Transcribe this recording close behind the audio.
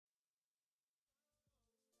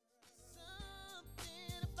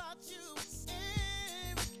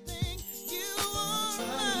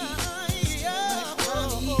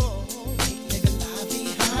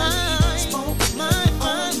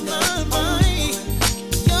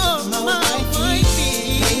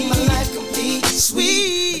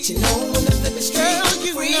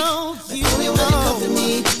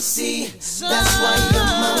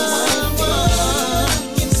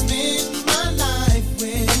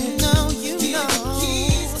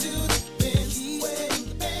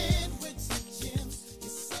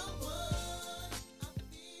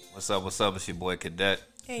What's up? What's up? It's your boy Cadet,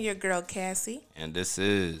 And your girl Cassie. and this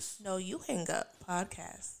is No, you hang up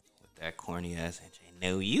podcast. with that corny ass intro.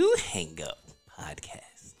 No, you hang up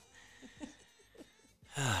podcast.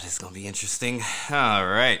 This is gonna be interesting. All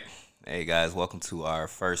right, hey guys, welcome to our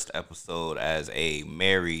first episode as a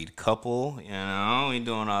married couple. You know, we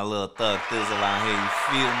doing our little thug thizzle out here.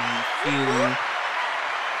 You feel me?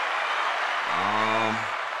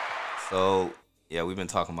 So yeah, we've been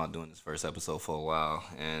talking about doing this first episode for a while,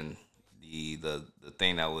 and the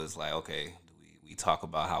thing that was like, okay, do we talk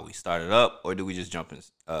about how we started up, or do we just jump in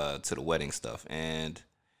to the wedding stuff? And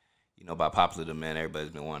you know, by popular demand, everybody's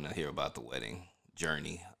been wanting to hear about the wedding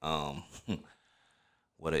journey.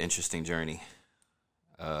 What an interesting journey.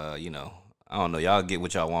 You know, I don't know. Y'all get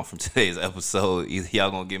what y'all want from today's episode. Either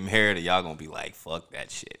y'all gonna get married, or y'all gonna be like, fuck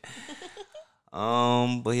that shit.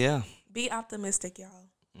 But yeah. Be optimistic, y'all.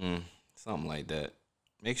 Something like that.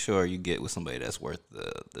 Make sure you get with somebody that's worth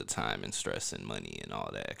the time and stress and money and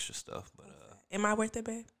all that extra stuff. But Am I worth it,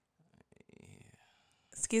 babe? yeah.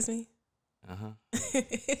 Excuse me? Yeah.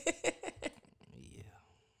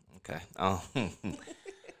 Okay. All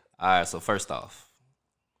right. So first off,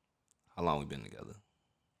 how long we been together?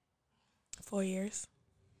 4 years.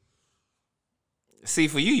 See,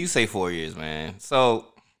 for you say 4 years, man.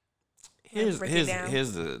 So here's break it down.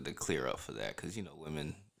 the clear up for that, because you know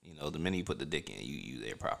women. You know, the minute you put the dick in, you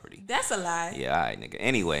their property. That's a lie. Yeah, all right, nigga.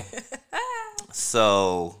 Anyway,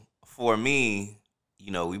 so for me, you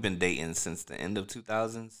know, we've been dating since the end of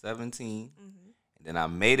 2017. And then I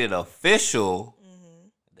made it official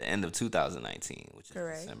the end of 2019, which is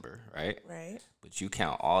Correct. December, right? Right. But you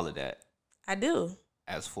count all of that I do.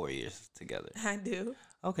 as 4 years together. I do.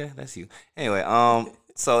 Okay, that's you. Anyway,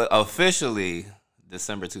 so officially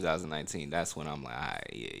December 2019, that's when I'm like, all right,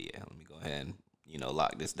 yeah, let me go ahead and, you know,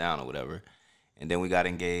 lock this down or whatever. And then we got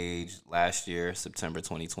engaged last year, September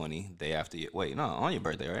 2020, day after you. Wait, no, on your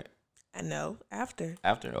birthday, right? I know. After.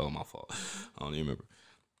 After? Oh, my fault. I don't even remember.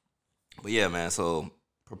 But yeah, man, so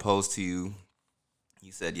proposed to you.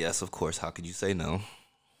 You said yes, of course. How could you say no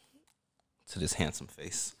to this handsome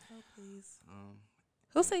face? Oh, please.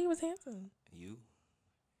 Who said you was handsome? You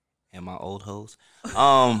and my old hoes. But,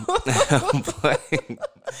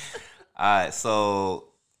 all right, so,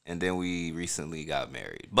 and then we recently got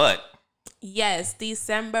married. But Yes,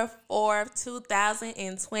 December 4th,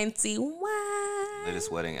 2021.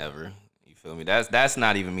 latest wedding ever. You feel me? That's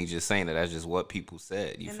not even me just saying that. That's just what people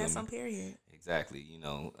said. You And feel that's me? on period. Exactly. You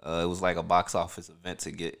know, it was like a box office event to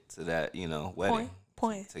get to that, you know, wedding.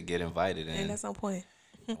 Point. To get invited. And And that's on point.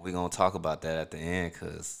 we're going to talk about that at the end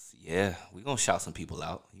because, yeah, we're going to shout some people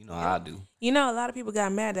out. You know how I do. You know, a lot of people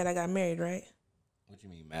got mad that I got married, right? What you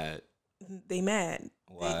mean mad? They mad.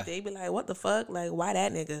 Why? They be like, what the fuck? Like, why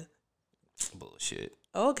that nigga? Bullshit.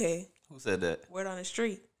 Okay. Who said that? Word on the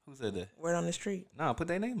street. Who said that? Word on the street. Nah, put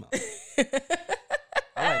their name out.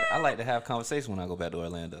 I like to have conversations when I go back to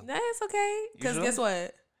Orlando. That's okay. Because sure? guess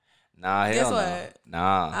what? Nah, hell Guess no. what?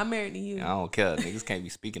 Nah. I'm married to you. I don't care. Niggas can't be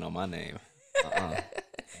speaking on my name.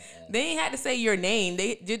 They ain't had to say your name.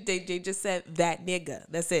 They just said that nigga.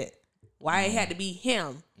 That's it. Why it had to be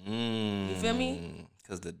him? You feel me?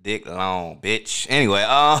 Cause the dick long, bitch. Anyway,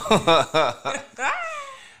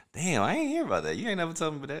 damn, I ain't hear about that. You ain't never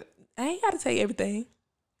told me about that. I ain't got to tell you everything.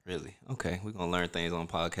 Really? Okay, we're gonna learn things on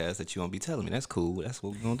podcasts that you won't be telling me. That's cool. That's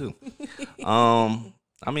what we're gonna do.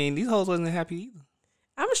 I mean, these hoes wasn't happy either.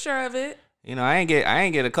 I'm sure of it. You know, I ain't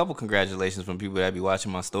get a couple congratulations from people that be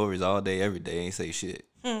watching my stories all day, every day, ain't say shit.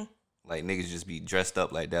 Like niggas just be dressed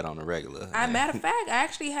up like that on the regular. Matter of fact, I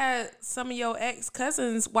actually had some of your ex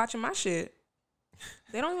cousins watching my shit.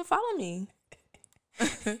 They don't even follow me.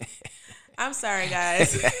 I'm sorry,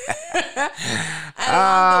 guys. Along the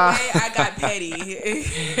way, I got petty.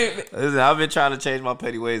 Listen, I've been trying to change my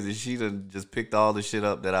petty ways, and she done just picked all the shit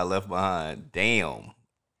up that I left behind. Damn.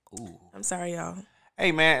 Ooh. I'm sorry, y'all.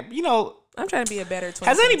 Hey, man, you know, I'm trying to be a better 20.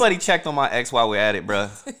 has anybody checked on my ex while we're at it,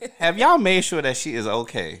 bruh? Have y'all made sure that she is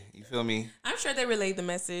okay? You feel me? I'm sure they relayed the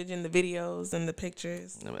message in the videos and the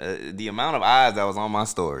pictures. The amount of eyes that was on my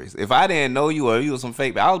stories. If I didn't know you or you was some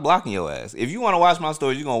fake, I was blocking your ass. If you want to watch my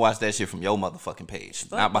stories, you're going to watch that shit from your motherfucking page,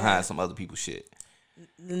 not behind that. some other people's shit.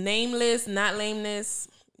 Nameless, not lameness.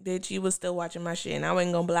 Bitch, you was still watching my shit, and I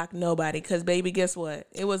wasn't gonna block nobody. Cause baby, guess what?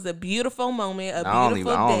 It was a beautiful moment, a beautiful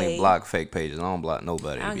day. I only block fake pages. I don't block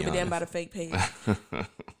nobody. I don't give a damn about a fake page.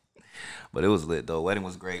 But it was lit though. Wedding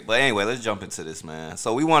was great. But anyway, let's jump into this, man.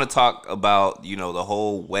 So we want to talk about, you know, the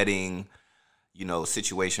whole wedding, you know,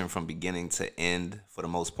 situation from beginning to end for the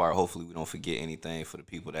most part. Hopefully we don't forget anything for the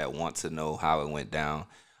people that want to know how it went down.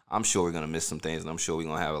 I'm sure we're gonna miss some things, and I'm sure we're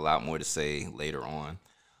gonna have a lot more to say later on.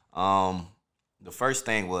 the first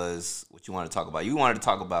thing was what you wanted to talk about. You wanted to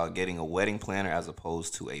talk about getting a wedding planner as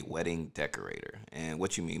opposed to a wedding decorator. And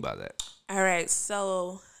what you mean by that? All right.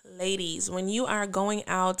 So, ladies, when you are going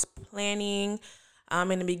out planning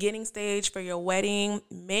in the beginning stage for your wedding,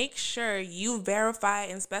 make sure you verify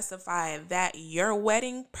and specify that your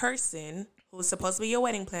wedding person, who's supposed to be your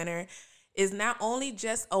wedding planner, is not only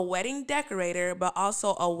just a wedding decorator, but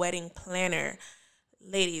also a wedding planner.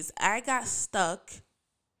 Ladies, I got stuck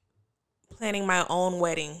planning my own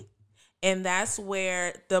wedding. And that's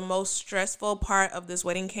where the most stressful part of this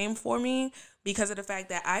wedding came for me, because of the fact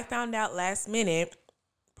that I found out last minute,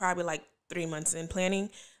 probably like 3 months in planning,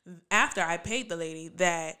 after I paid the lady,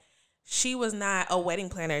 that she was not a wedding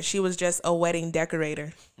planner. She was just a wedding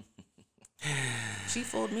decorator. She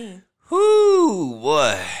fooled me. Whoo,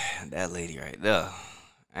 boy, that lady right there.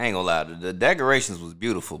 I ain't gonna lie, the decorations was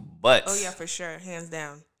beautiful, but Oh yeah, for sure, hands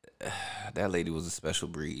down. that lady was a special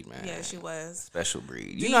breed, man. Yeah, she was. Special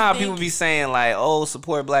breed. Do You you know how think- people be saying like, "Oh,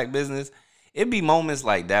 support black business." It be moments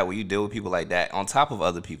like that where you deal with people like that on top of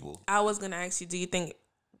other people. I was gonna ask you, do you think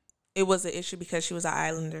it was an issue because she was an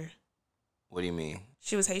islander? What do you mean?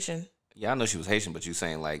 She was Haitian, Yeah, I know she was Haitian, but you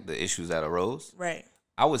saying like the issues that arose? right?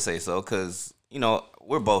 I would say so, because, you know,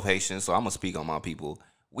 we're both Haitians, so I'm going to speak on my people.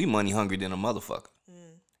 We money hungry than a motherfucker.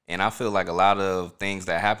 And I feel like a lot of things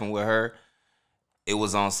that happened with her, it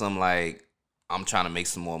was on some like, I'm trying to make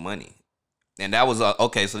some more money. And that was,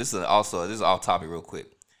 okay, so this is off topic real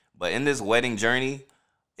quick. But in this wedding journey,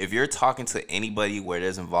 if you're talking to anybody where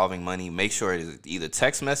there's involving money, make sure it is either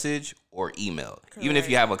text message or email. Correct. Even if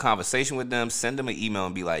you have a conversation with them, send them an email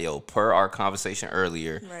and be like, yo, per our conversation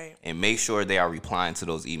earlier. Right. And make sure they are replying to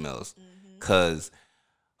those emails. Because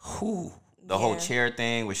the whole chair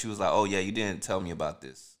thing where she was like, oh, yeah, you didn't tell me about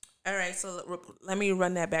this. All right, so let me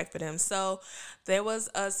run that back for them. So there was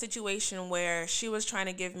a situation where she was trying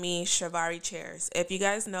to give me Shivari chairs. If you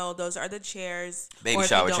guys know, those are the chairs. Baby or if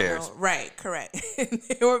shower you don't chairs. know- right, correct.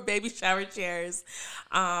 They were baby shower chairs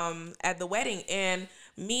at the wedding. And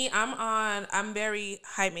me, I'm very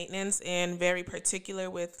high maintenance and very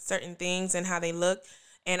particular with certain things and how they look.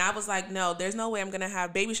 And I was like, no, there's no way I'm going to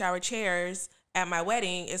have baby shower chairs at my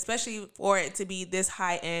wedding, especially for it to be this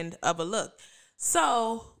high end of a look.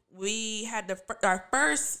 So we had our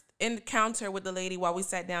first encounter with the lady while we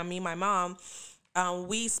sat down, me and my mom.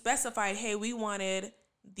 We specified, hey, we wanted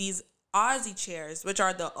these Aussie chairs, which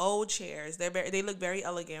are the old chairs. They look very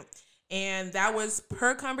elegant. And that was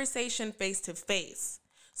per conversation face to face.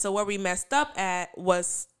 So where we messed up at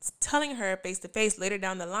was telling her face to face later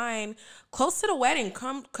down the line, close to the wedding,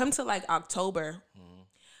 come to like October.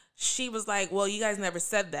 She was like, well, you guys never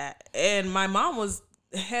said that. And my mom was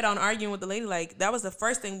head on arguing with the lady, like, that was the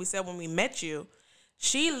first thing we said when we met you.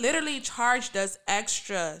 She literally charged us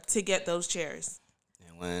extra to get those chairs.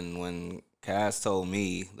 And when Cass told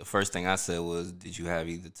me, the first thing I said was, did you have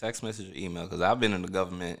either text message or email? Because I've been in the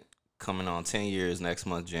government coming on 10 years next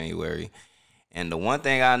month, January. And the one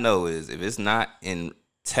thing I know is if it's not in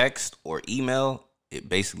text or email, it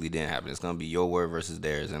basically didn't happen. It's going to be your word versus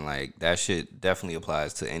theirs. And like that shit definitely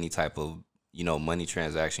applies to any type of, you know, money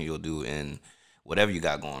transaction you'll do in whatever you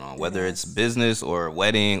got going on, whether it's business or a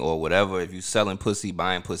wedding or whatever. If you selling pussy,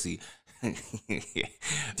 buying pussy, make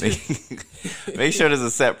sure there's a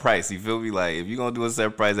set price. You feel me? Like if you're going to do a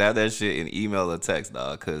set price, have that shit in email or text,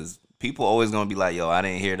 dog. Because people always going to be like, yo, I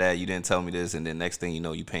didn't hear that. You didn't tell me this. And then next thing you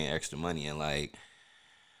know, you paying extra money. And like,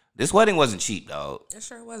 this wedding wasn't cheap, dog. It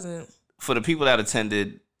sure wasn't. For the people that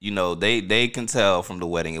attended, you know, they can tell from the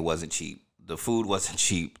wedding it wasn't cheap. The food wasn't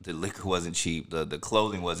cheap. The liquor wasn't cheap. The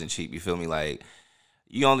clothing wasn't cheap. You feel me? Like,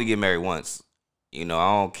 you only get married once. You know,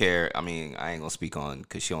 I don't care. I mean, I ain't going to speak on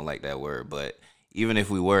because she don't like that word. But even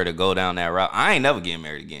if we were to go down that route, I ain't never getting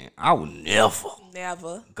married again. I will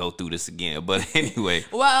never go through this again. But anyway.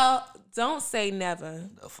 Well, don't say never.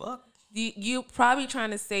 The fuck? You probably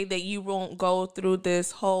trying to say that you won't go through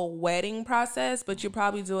this whole wedding process, but you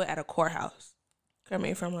probably do it at a courthouse. Correct me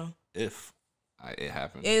if I'm wrong. If it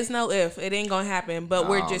happens. It's no if. It ain't going to happen, but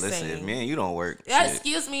we're just listen, saying. If me and you don't work. Yeah, shit.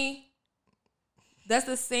 excuse me. That's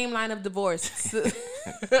the same line of divorce.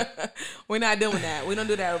 We're not doing that. We don't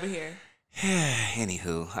do that over here.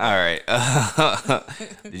 Anywho. All right.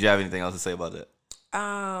 Did you have anything else to say about that?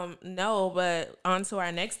 No, but on to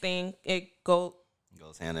our next thing. It goes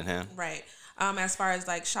hand in hand. Right. As far as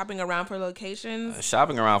like shopping around for locations.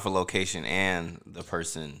 Shopping around for location and the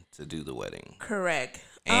person to do the wedding. Correct.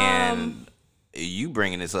 And you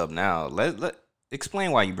bringing this up now. Let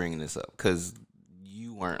explain why you bringing this up, because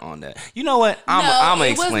you weren't on that. You know what? I'm gonna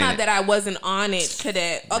explain it. Was not that I wasn't on it,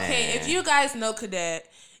 Cadet. Okay, Man. if you guys know Cadet,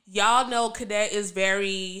 y'all know Cadet is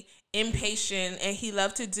very impatient and he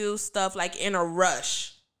loved to do stuff like in a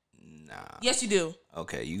rush. Nah. Yes, you do.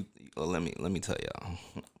 Okay, well, let me tell y'all.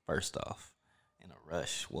 First off, in a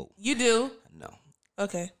rush. Whoa. You do. No.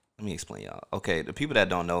 Okay. Let me explain y'all. Okay, the people that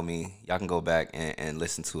don't know me, y'all can go back and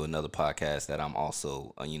listen to another podcast that I'm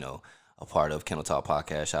also, a part of, Kennel Talk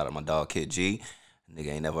Podcast. Shout out my dog Kid G. Nigga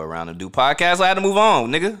ain't never around to do podcasts. So I had to move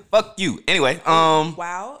on, nigga. Fuck you. Anyway,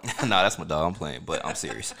 Wow. nah, that's my dog. I'm playing, but I'm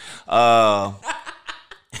serious.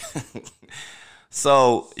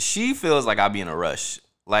 So she feels like I be in a rush.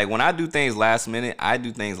 Like when I do things last minute, I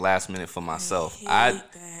do things last minute for myself.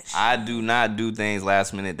 I do not do things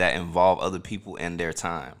last minute that involve other people and their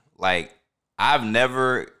time. Like I've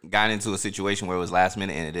never gotten into a situation where it was last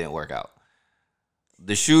minute and it didn't work out.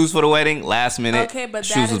 The shoes for the wedding, last minute. Okay, but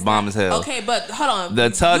shoes was bomb as hell. Okay, but hold on. The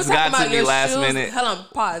tugs got to me last minute. Hold on,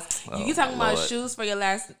 pause. You talking about shoes for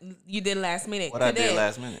you did last minute. What I did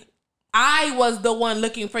last minute? I was the one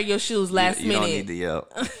looking for your shoes last minute. You don't need to yell.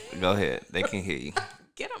 Go ahead. They can hear you.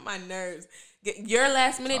 Get on my nerves. Your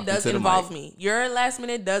last minute does involve me. Your last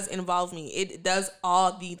minute does involve me. It does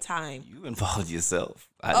all the time. You involved yourself.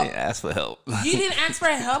 I didn't ask for help. You didn't ask for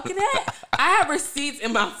help, Cadet? I have receipts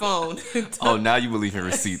in my phone. Oh, now you believe in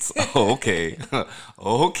receipts. Oh, okay.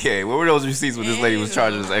 Okay. What were those receipts when this lady was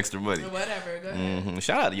charging us extra money? Whatever. Go ahead. Mm-hmm.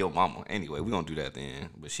 Shout out to your mama. Anyway, we're going to do that then.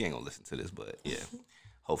 But she ain't going to listen to this. But yeah,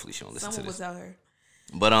 hopefully she don't listen to this. Someone will tell her.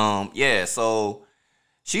 But yeah, so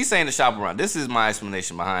she's saying to shop around. This is my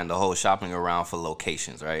explanation behind the whole shopping around for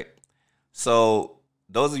locations, right? So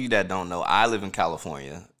those of you that don't know, I live in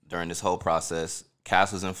California during this whole process.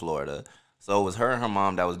 Cass was in Florida. So it was her and her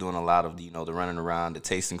mom that was doing a lot of, the running around, the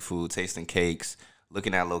tasting food, tasting cakes,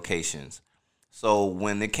 looking at locations. So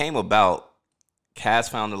when it came about, Cass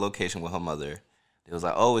found the location with her mother. It was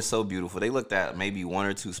like, oh, it's so beautiful. They looked at maybe one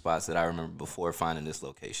or two spots that I remember before finding this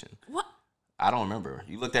location. What? I don't remember.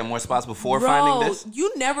 You looked at more spots before finding this?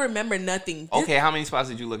 You never remember nothing. Okay, how many spots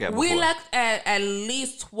did you look at before? We looked at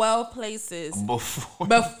least 12 places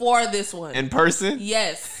before this one. In person?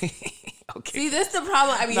 Yes. Okay. See, this is the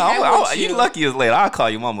problem. I mean, you lucky it's late. I'll call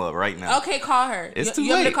your mama up right now. Okay, call her. It's too late.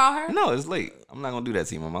 You want me to call her? No, it's late. I'm not gonna do that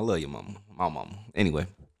to you, mama. I love your mama. My mama. Anyway,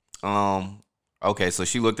 okay, so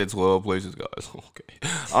she looked at 12 places, guys.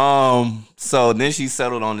 Okay. So then she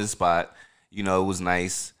settled on this spot. It was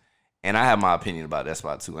nice, and I have my opinion about that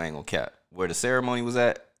spot too. I ain't gonna cap. Where the ceremony was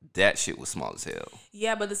at, that shit was small as hell.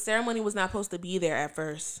 Yeah, but the ceremony was not supposed to be there at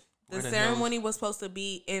first. The ceremony was supposed to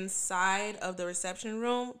be inside of the reception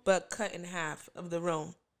room, but cut in half of the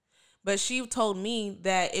room. But she told me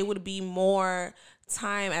that it would be more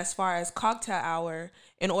time as far as cocktail hour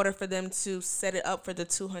in order for them to set it up for the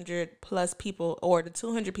 200 plus people or the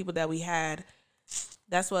 200 people that we had.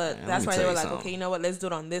 That's why they were like, okay, you know what? Let's do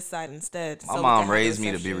it on this side instead. My mom raised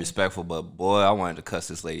me to be respectful, but boy, I wanted to cuss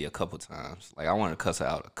this lady a couple times. Like I wanted to cuss her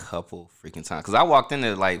out a couple freaking times. Cause I walked in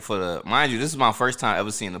there like mind you, this is my first time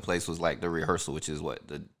ever seeing the place was like the rehearsal, which is what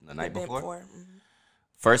the night before. Mm-hmm.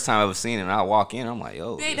 First time I ever seen it, and I walk in, I'm like,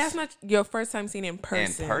 yo. Hey, that's not your first time seeing it in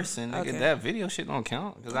person. In person, nigga, that video shit don't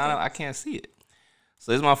count because I can't see it.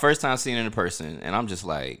 So this is my first time seeing it in person, and I'm just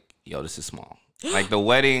like, yo, this is small. Like the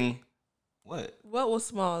wedding. What? What was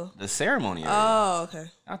small? The ceremony area. Oh, okay.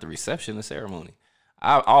 Not the reception, the ceremony.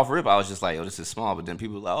 Off rip, I was just like, oh, this is small. But then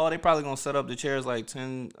people were like, oh, they probably going to set up the chairs like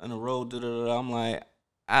 10 in a row. I'm like,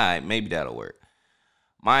 all right, maybe that'll work.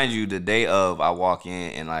 Mind you, the day of, I walk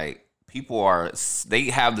in and like they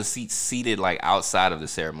have the seats seated like outside of the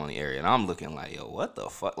ceremony area. And I'm looking like, yo, what the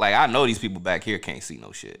fuck? Like, I know these people back here can't see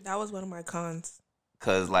no shit. That was one of my cons.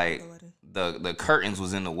 Because like the curtains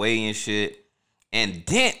was in the way and shit. And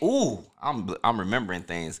then, I'm remembering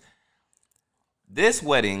things. This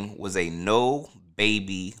wedding was a no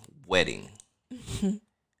baby wedding.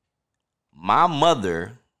 My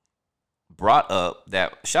mother brought up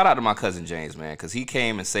that, shout out to my cousin James, man, because he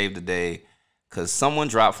came and saved the day because someone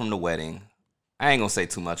dropped from the wedding. I ain't going to say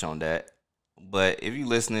too much on that. But if you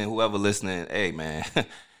listening, whoever listening, hey, man, I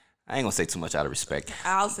ain't going to say too much out of respect.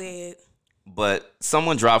 I'll say it. But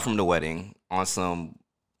someone dropped from the wedding on some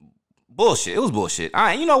bullshit. It was bullshit. All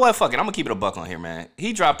right, you know what? Fuck it. I'm going to keep it a buck on here, man.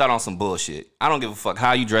 He dropped out on some bullshit. I don't give a fuck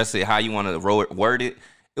how you dress it, how you want to word it.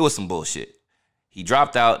 It was some bullshit. He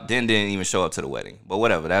dropped out, then didn't even show up to the wedding. But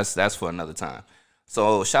whatever. That's for another time.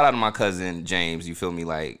 So shout out to my cousin James. You feel me?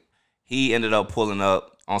 Like, he ended up pulling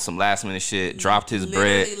up on some last minute shit, dropped his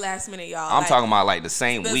bread. Last minute, y'all. I'm talking about like the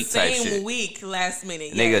same week type shit. The same week, last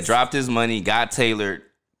minute. Nigga dropped his money, got tailored,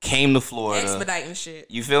 came to Florida. Expediting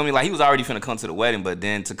shit. You feel me? Like, he was already finna come to the wedding, but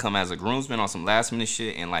then to come as a groomsman on some last minute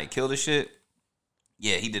shit and like kill the shit,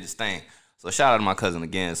 yeah, he did his thing. So shout out to my cousin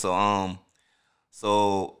again. So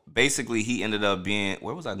So basically, he ended up being.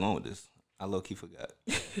 Where was I going with this? I low key forgot.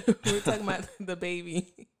 We're talking about the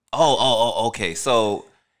baby. Okay. So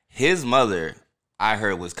his mother, I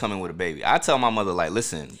heard, was coming with a baby. I tell my mother, like,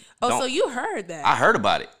 listen. So you heard that? I heard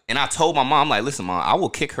about it. And I told my mom, like, listen, Mom, I will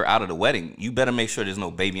kick her out of the wedding. You better make sure there's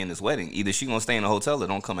no baby in this wedding. Either she gonna stay in the hotel or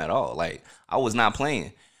don't come at all. Like, I was not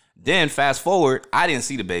playing. Then fast forward, I didn't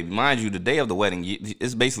see the baby. Mind you, the day of the wedding,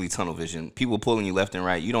 it's basically tunnel vision. People pulling you left and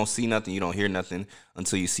right. You don't see nothing. You don't hear nothing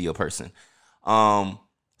until you see a person.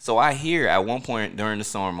 So I hear at one point during the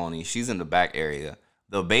ceremony, she's in the back area.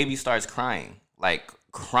 The baby starts crying, like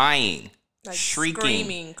shrieking,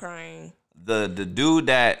 screaming, crying. The dude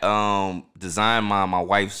that designed my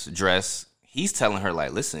wife's dress, he's telling her,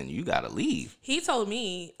 like, listen, you gotta leave. He told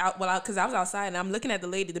me, because I was outside and I'm looking at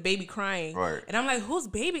the baby crying. Right. And I'm like, whose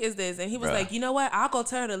baby is this? And he was Bruh. like, you know what? I'll go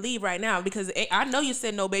tell her to leave right now because I know you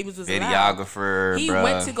said no babies was allowed. Videographer, He bruh.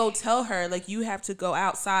 went to go tell her, like, you have to go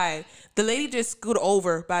outside. The lady just scooted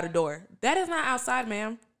over by the door. That is not outside,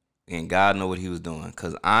 ma'am. And God know what he was doing.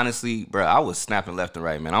 Because honestly, bro, I was snapping left and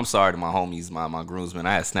right, man. I'm sorry to my homies, my groomsmen.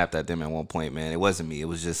 I had snapped at them at one point, man. It wasn't me. It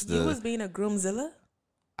was just You was being a groomzilla?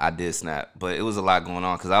 I did snap. But it was a lot going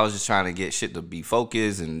on because I was just trying to get shit to be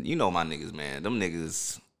focused. And you know my niggas, man. Them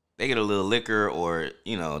niggas, they get a little liquor or,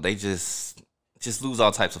 you know, they just lose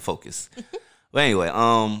all types of focus. But anyway,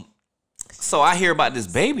 so I hear about this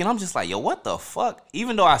baby and I'm just like, yo, what the fuck?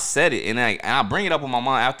 Even though I said it and I bring it up with my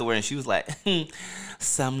mom afterward and she was like,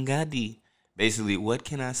 Samgadi. Basically, what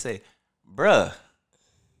can I say? Bruh.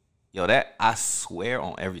 Yo, that, I swear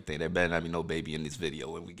on everything, there better not be no baby in this video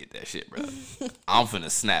when we get that shit, bro. I'm finna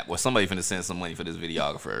snap. Or somebody finna send some money for this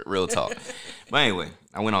videographer. Real talk. But anyway,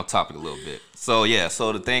 I went off topic a little bit. So, yeah,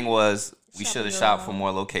 so the thing was, we should have shopped for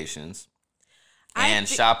more locations. And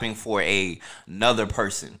shopping for another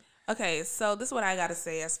person. Okay, so this is what I gotta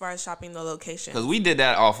say as far as shopping the location. Because we did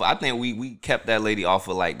that I think we kept that lady off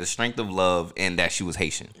of like the strength of love and that she was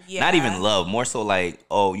Haitian. Yeah. Not even love, more so like,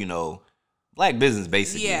 oh, you know, black business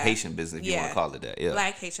basically. Yeah. Haitian business, if you want to call it that. Yeah.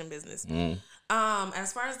 Black Haitian business.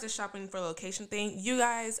 As far as the shopping for location thing, you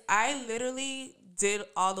guys, I literally did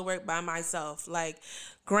all the work by myself. Like,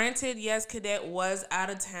 granted, yes, Cadet was out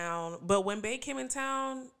of town, but when Bay came in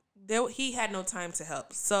town, he had no time to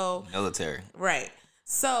help. So Military. Right.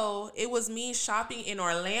 So it was me shopping in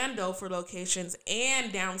Orlando for locations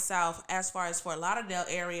and down south as far as Fort Lauderdale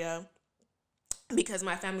area because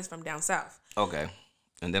my family's from down south. Okay.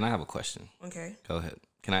 And then I have a question. Okay. Go ahead.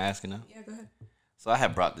 Can I ask it now? Yeah, go ahead. So I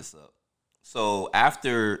had brought this up. So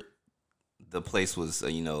after the place was,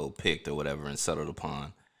 picked or whatever and settled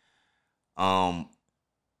upon, when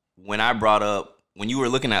you were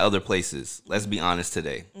looking at other places, let's be honest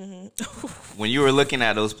today. Mm-hmm. When you were looking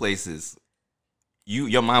at those places,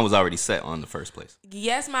 your mind was already set on the first place.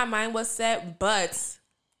 Yes, my mind was set, but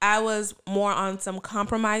I was more on some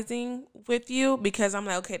compromising with you because I'm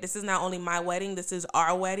like, okay, this is not only my wedding, this is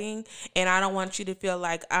our wedding, and I don't want you to feel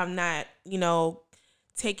like I'm not,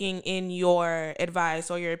 taking in your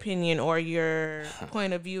advice or your opinion or your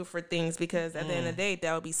point of view for things because at the end of the day,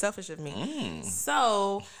 that would be selfish of me.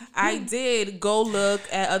 So I did go look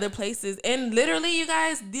at other places, and literally, you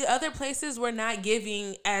guys, the other places were not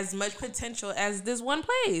giving as much potential as this one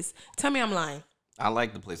place. Tell me I'm lying. I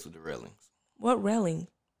like the place with the railings. What railing?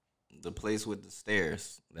 The place with the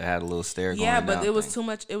stairs that had a little stair going Yeah, but down it was thing. too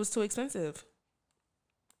much. It was too expensive.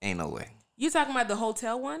 Ain't no way. You talking about the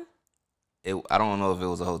hotel one? I don't know if it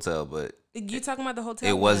was a hotel, but You talking about the hotel?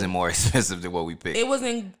 it one? wasn't more expensive than what we picked. It was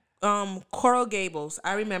in Coral Gables.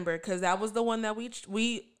 I remember because that was the one that we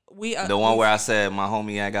the one where I said my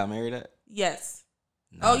homie I got married at. Yes.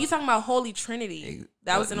 Nah. Oh, you talking about Holy Trinity?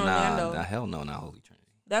 That was in Orlando. Nah, hell no, not Holy Trinity.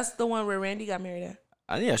 That's the one where Randy got married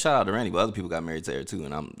at. Yeah, shout out to Randy, but other people got married there too, and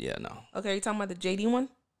no. Okay, you talking about the JD one?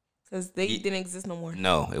 Because they didn't exist no more.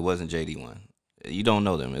 No, it wasn't JD one. You don't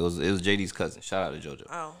know them. It was JD's cousin. Shout out to JoJo.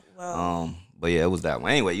 Oh well. But yeah, it was that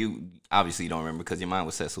one. Anyway, you obviously don't remember because your mind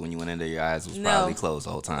was set. So when you went in there, your eyes was probably closed the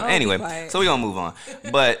whole time. Oh, Anyway, so we gonna move on.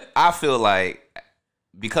 But I feel like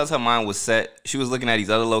because her mind was set, she was looking at these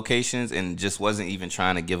other locations and just wasn't even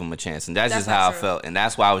trying to give them a chance. And that's just how I felt. And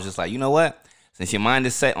that's why I was just like, you know what? Since your mind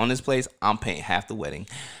is set on this place, I'm paying half the wedding.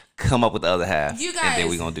 Come up with the other half. You guys, and then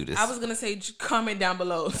we gonna do this. I was gonna say comment down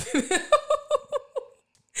below.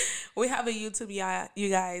 We have a YouTube, you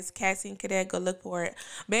guys. Cassie and Cadet, go look for it.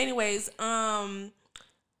 But anyways, piggyback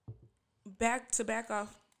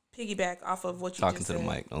off of what you talking just to said. the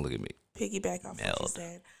mic. Don't look at me. Piggyback off what you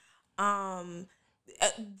said.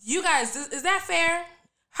 You guys, is that fair?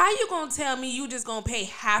 How you gonna tell me you just gonna pay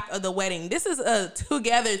half of the wedding? This is a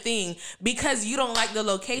together thing because you don't like the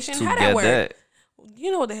location. How that work?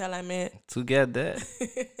 You know what the hell I meant. To get that.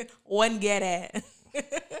 One get at.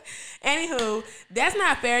 Anywho, that's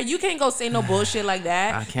not fair. You can't go say no bullshit like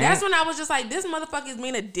that. I can't. That's when I was just like, this motherfucker is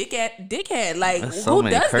being a dickhead. Like, There's so who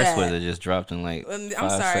many does curse that? words that just dropped in like I'm 5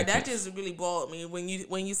 sorry, seconds. that just really boiled me when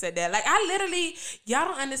you said that. Like, I literally, y'all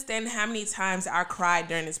don't understand how many times I cried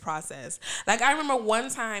during this process. Like, I remember one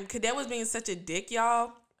time, Cadet was being such a dick,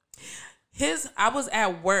 y'all. I was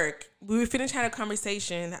at work. We were finished having a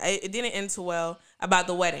conversation. It didn't end too well about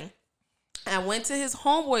the wedding. I went to his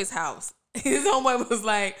homeboy's house. His homeboy was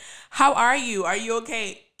like, "How are you? Are you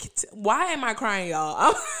okay?" Why am I crying, y'all?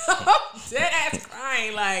 I'm dead ass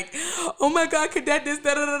crying. Like, oh my God, Cadet this,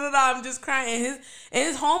 da da da da da. I'm just crying. And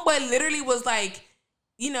his homeboy literally was like,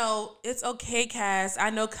 you know, it's okay, Cass.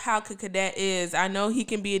 I know how Cadet is. I know he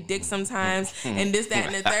can be a dick sometimes, and this, that,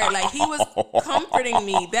 and the third. Like, he was comforting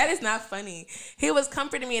me. That is not funny. He was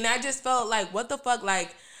comforting me, and I just felt like, what the fuck?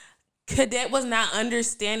 Like, Cadet was not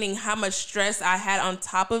understanding how much stress I had on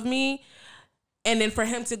top of me. And then for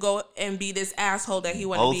him to go and be this asshole that he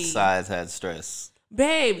wanted to be. Both sides had stress.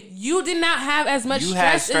 Babe, you did not have as much You stress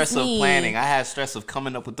had stress as of me. planning. I had stress of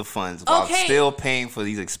coming up with the funds while Okay. still paying for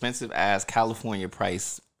these expensive ass California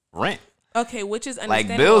price rent. Okay, which is Like,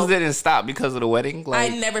 understandable. bills didn't stop because of the wedding.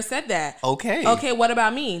 Like, I never said that. okay. Okay, what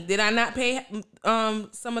about me? Did I not pay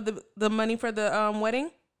some of the money for the wedding?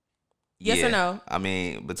 Yes or Yeah. no? I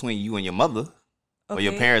mean, between you and your mother. Or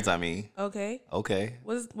your Okay. parents, I mean. Okay. Okay.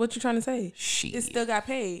 What you trying to say? Shit. It still got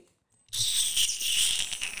paid.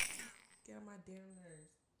 Get on my damn nerves.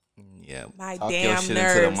 Yeah. My Talk your damn shit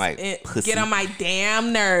nerves. into the mic, pussy. Get on my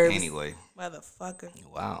damn nerves. Anyway. Motherfucker.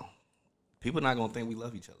 Wow. People not gonna think we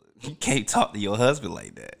love each other. You can't talk to your husband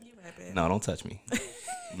like that. You right, babe. No, don't touch me.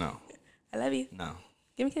 No. I love you. No.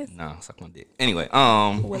 Give me a kiss. No, suck my dick. Anyway,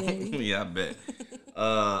 Willingly. yeah, I bet.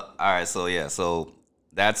 All right, so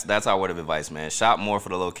that's our word of advice, man. Shop more for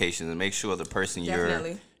the locations and make sure the person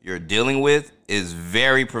Definitely. you're dealing with is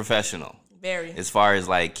very professional. Very. As far as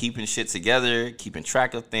like keeping shit together, keeping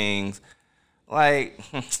track of things. Like,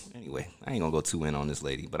 anyway, I ain't gonna go too in on this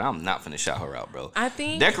lady, but I'm not finna shout her out, bro. I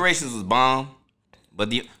think Decorations was bomb,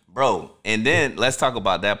 but bro, and then let's talk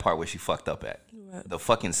about that part where she fucked up at. What? The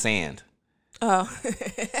fucking sand. Oh.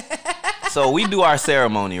 So we do our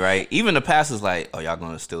ceremony, right? Even the pastor's like, "Oh, y'all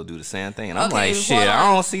gonna still do the sand thing?" And I'm like, "Shit, hold on.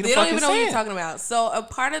 I don't see the They don't fucking even know what you're sand." talking about. So a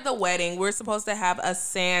part of the wedding, we're supposed to have a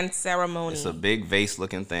sand ceremony. It's a big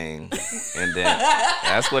vase-looking thing, and then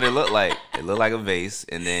that's what it looked like. It looked like a vase,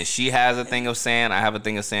 and then she has a thing of sand, I have a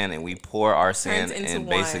thing of sand, and we pour our sand into and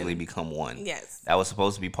one. basically become one. Yes. That was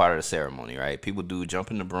supposed to be part of the ceremony, right? People do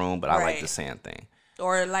jump in the broom, but I like Right. the sand thing.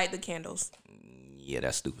 Or light the candles. Yeah,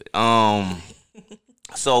 that's stupid.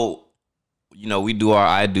 So, you know, we do our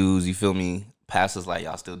I do's, you feel me? Pastor's like,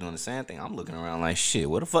 y'all still doing the sand thing? I'm looking around like, shit,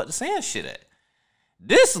 where the fuck the sand shit at?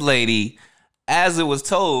 This lady, as it was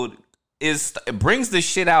told, brings the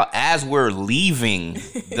shit out as we're leaving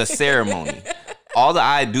the ceremony. All the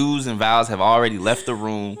I do's and vows have already left the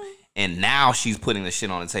room, and now she's putting the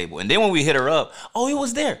shit on the table. And then when we hit her up, oh, it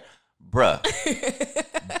was there. Bruh.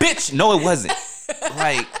 Bitch, no, it wasn't.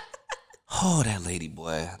 Like, oh, that lady,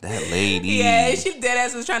 boy. That lady. Yeah, she dead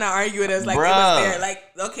ass was trying to argue with us like it Bruh. was there. Like,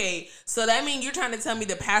 okay, so that means you're trying to tell me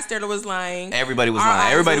the pastor was lying. Everybody was Our lying.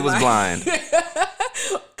 eyes Everybody was blind.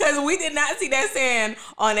 Because we did not see that sand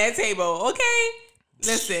on that table. Okay,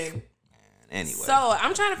 listen. Anyway. So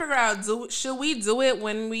I'm trying to figure out: should we do it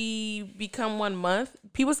when we become 1 month?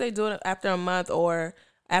 People say do it after a month or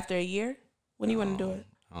after a year. When do you want to do it?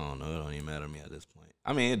 I don't know. It don't even matter to me at this point.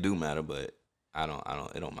 I mean, it do matter, but it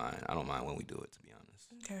don't mind. I don't mind when we do it, to be honest.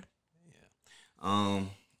 Okay.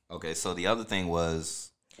 Okay, so the other thing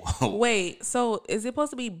was, Wait, so is it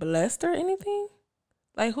supposed to be blessed or anything?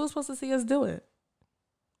 Like, who's supposed to see us do it?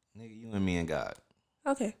 nigga, you and me and God.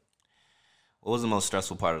 Okay. What was the most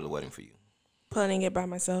stressful part of the wedding for you? Planning it by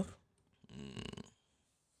myself.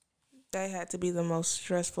 That had to be the most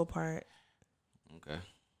stressful part. Okay.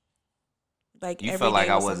 Like, You every felt like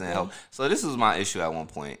day I was wasn't something. helping. So this was my issue at one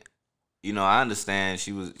point. You know, I understand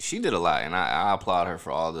she did a lot, and I applaud her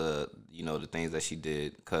for all the, you know, the things that she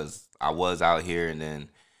did, because I was out here, and then,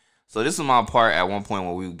 so this was my part at one point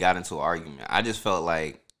where we got into an argument. I just felt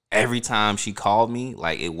like every time she called me,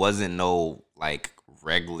 like, it wasn't no, like,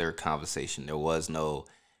 regular conversation. There was no,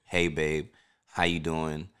 hey, babe, how you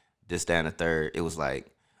doing? This, that, and the third. It was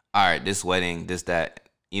like, all right, this wedding, this, that,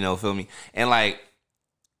 you know, feel me? And, like,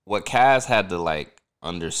 what Kaz had to, like,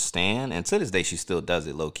 understand, and to this day she still does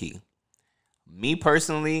it low-key. Me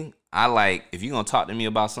personally, I like, if you're going to talk to me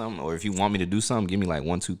about something or if you want me to do something, give me like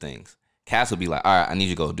 1, 2 things. Cass will be like, all right, I need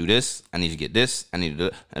you to go do this. I need you to get this. I need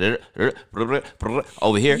to do it.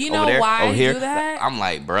 Over here, You know over there, why over I here. do that? I'm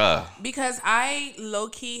like, bruh. Because I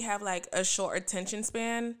low-key have like a short attention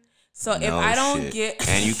span. So if No I don't shit. get...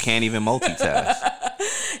 And you can't even multitask.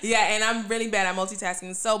 Yeah, and I'm really bad at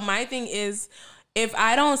multitasking. So my thing is, if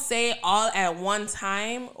I don't say it all at one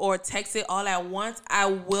time or text it all at once, I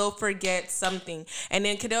will forget something. And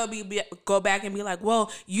then Cadell go back and be like,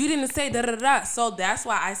 well, you didn't say da da da. So that's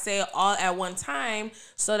why I say it all at one time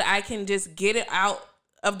so that I can just get it out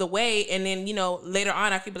of the way. And then, you know, later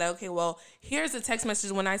on I could be like, okay, well, here's a text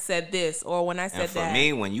message when I said this or when I said that. And for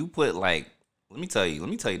me, when you put like, let me tell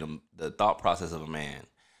you the thought process of a man.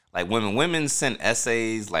 Like when women send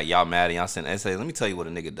essays, like y'all mad and y'all send essays, let me tell you what a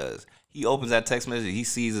nigga does. He opens that text message, he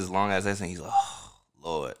sees his long ass essay, and he's like, oh,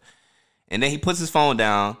 Lord. And then he puts his phone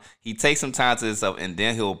down, he takes some time to himself, and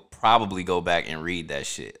then he'll probably go back and read that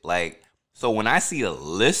shit. Like, so when I see a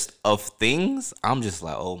list of things, I'm just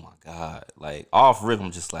like, oh my God. Like, off rip,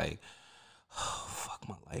 I'm just like, oh, fuck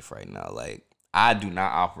my life right now. Like, I do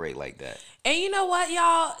not operate like that. And you know what,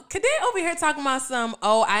 y'all? Cadet over here talking about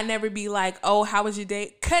I never be like, oh, how was your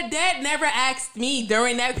day? Cadet never asked me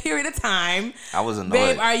during that period of time. I was annoyed.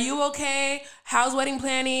 Babe, are you okay? How's wedding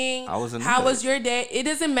planning? I was annoyed. How was your day? It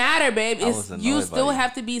doesn't matter, babe. You still buddy.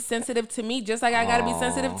 have to be sensitive to me, just like I got to be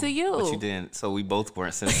sensitive to you. But you didn't. So we both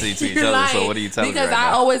weren't sensitive to each You're other. lying. So what are you telling me Because right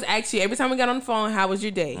I now? always ask you, every time we got on the phone, how was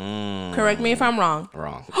your day? Correct me if I'm wrong.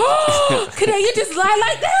 Wrong. Cadet, you just lie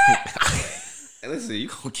like that? Hey, listen, you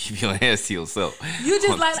gonna keep your hands to yourself. You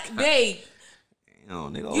just like, babe. You know,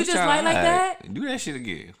 nigga, You just tryna- lie like all that? right, do that shit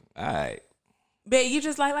again. All right. Babe, you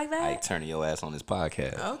just like I that? ain't turning your ass on this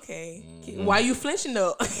podcast. Okay. Why you flinching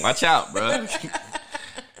though? Watch out, bro.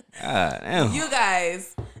 God damn. You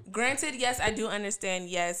guys, granted, yes, I do understand.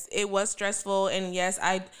 Yes, it was stressful. And yes,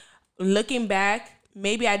 looking back,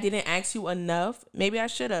 maybe I didn't ask you enough. Maybe I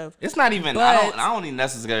should have. It's not even. But- I don't even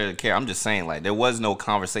necessarily care. I'm just saying, like, there was no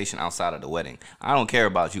conversation outside of the wedding. I don't care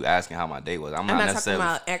about you asking how my day was. I'm I'm not necessarily.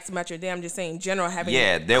 talking about asking about your day. I'm just saying general having.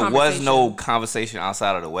 Yeah, there was no conversation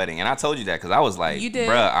outside of the wedding, and I told you that because I was like, You did.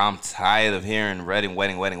 bruh, I'm tired of hearing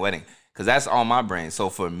wedding, because that's on my brain. So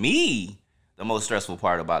for me, the most stressful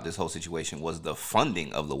part about this whole situation was the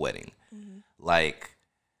funding of the wedding, like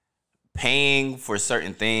paying for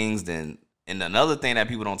certain things. And another thing that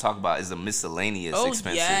people don't talk about is the miscellaneous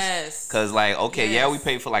expenses. Yes. Cause like, okay, Yes. yeah, we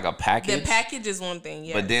paid for like a package. The package is one thing,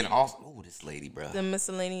 yeah. But then also, this lady, bruh. the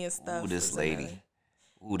miscellaneous stuff. Ooh, this is lady. another.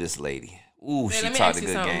 Ooh, this lady. Ooh, Wait, she let me talked ask a you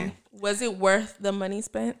good something. game. Was it worth the money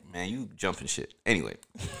spent? Man, you jumping shit. Anyway,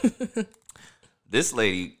 this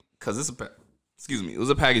lady, cause it was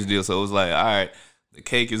a package deal, so it was like, all right, the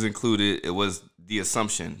cake is included. It was the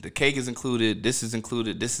assumption, the cake is included, this is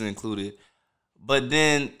included, this is included. But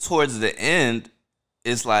then towards the end,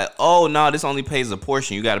 it's like, oh no, this only pays a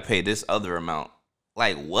portion. You got to pay this other amount.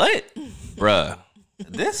 Like what, bruh?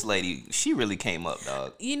 This lady, she really came up,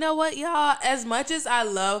 dog. You know what, y'all? As much as I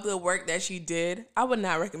love the work that she did, I would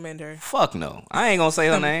not recommend her. Fuck no. I ain't gonna say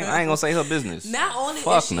her name. I ain't gonna say her business. Not only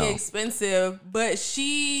Fuck is she no. expensive, but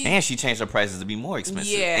she And she changed her prices to be more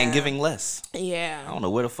expensive Yeah. and giving less. yeah. I don't know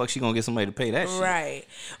where the fuck she gonna get somebody to pay that shit. Right.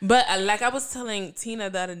 But like I was telling Tina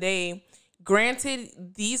the other day, granted,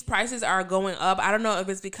 these prices are going up. I don't know if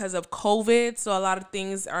it's because of COVID. So a lot of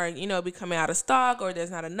things are, becoming out of stock or there's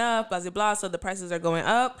not enough, blah, blah, blah. So the prices are going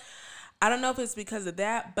up. I don't know if it's because of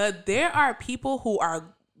that, but there are people who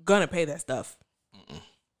are going to pay that stuff.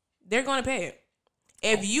 They're going to pay it.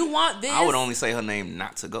 If you want this. I would only say her name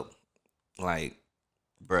not to go. Like,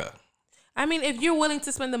 bruh. I mean, if you're willing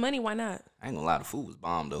to spend the money, why not? I ain't gonna lie, the food was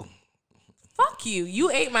bomb though. Fuck you. You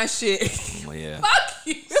ate my shit. Well, yeah. Fuck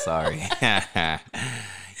you. Sorry.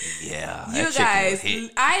 Yeah. that You chicken was guys,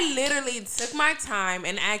 hit. I literally took my time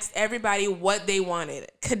and asked everybody what they wanted.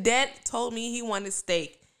 Cadet told me he wanted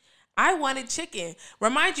steak. I wanted chicken.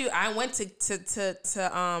 Remind you, I went to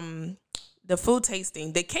the food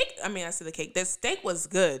tasting. The cake, the steak was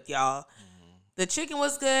good, y'all. The chicken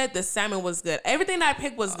was good. The salmon was good. Everything that I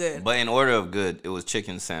picked was good. But in order of good, it was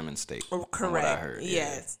chicken, salmon, steak. Correct. From what I heard.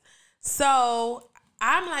 Yes. So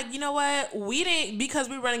I'm like, you know what? Because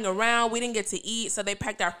we're running around, we didn't get to eat. So they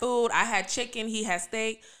packed our food. I had chicken. He had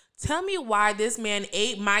steak. Tell me why this man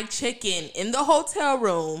ate my chicken in the hotel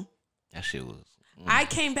room. That shit was. I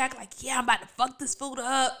came back like, yeah, I'm about to fuck this food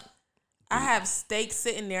up. I have steak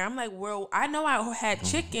sitting there. I'm like, well, I know I had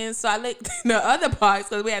chicken. So I looked in the other box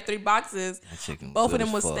because we had 3 boxes. That chicken Both of good them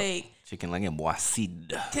as was fuck. steak. Chicken like in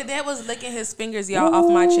Boiside. Cadet was licking his fingers, y'all,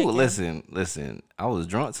 off my chicken. Listen. I was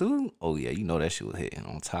drunk too. Oh yeah, you know that shit was hitting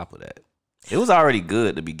on top of that. It was already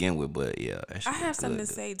good to begin with, but yeah. That shit I was have something good.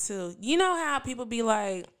 to say too. You know how people be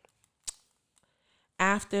like,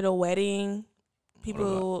 after the wedding,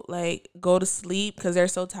 people like go to sleep because they're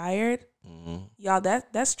so tired. Mm-hmm. Y'all,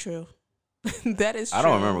 that's true. That is true. I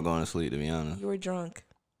don't remember going to sleep, to be honest. You were drunk.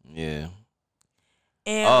 Yeah.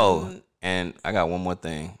 And and I got one more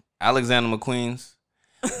thing. Alexander McQueen's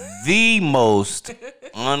the most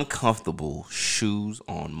uncomfortable shoes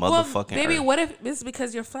on motherfucking baby, earth. what if it's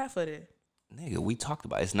because you're flat-footed? Nigga, we talked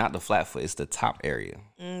about it. It's not the flat foot. It's the top area.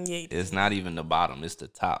 It's not even the bottom. It's the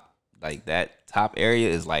top. Like, that top area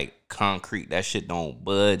is like concrete. That shit don't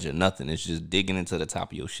budge or nothing. It's just digging into the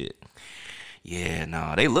top of your shit. Yeah,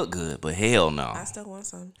 no, they look good, but hell no. I still want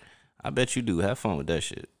some. I bet you do. Have fun with that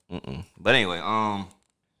shit. But anyway, so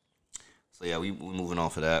yeah, we moving on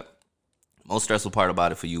for that. Most stressful part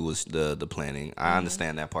about it for you was the planning. I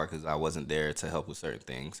understand that part because I wasn't there to help with certain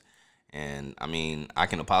things. And I mean, I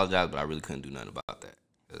can apologize, but I really couldn't do nothing about that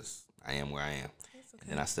because I am where I am. Okay. And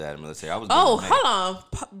then I still had the military. I was. Hold on,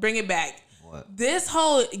 bring it back. What? This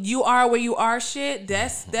whole "you are where you are" shit.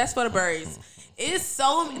 That's for the birds. It's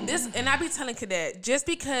so this, and I be telling Cadet, just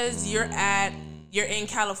because you're in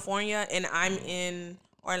California and I'm in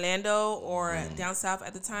Orlando or down south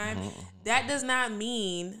at the time, that does not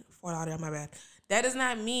mean Fort Lauderdale. My bad. That does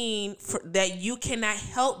not mean that you cannot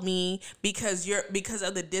help me because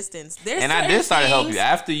of the distance. And I did start to help you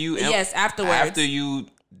after you. Yes, afterwards. After you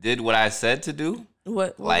did what I said to do.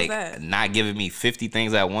 What like was that? Not giving me 50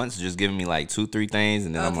 things at once, just giving me like 2-3 things,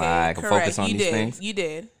 and then I'm like, I can focus on these things. You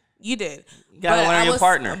did. You gotta learn your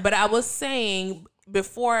partner. But I was saying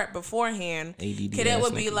beforehand, Cadet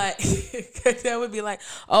would be like,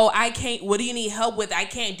 oh, I can't. What do you need help with? I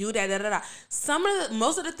can't do that. Da, da, da.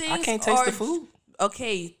 Most of the things I can't taste the food.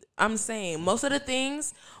 Okay, I'm saying most of the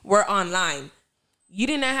things were online. You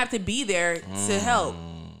did not have to be there to help.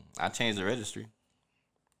 I changed the registry.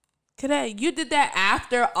 Cadet, you did that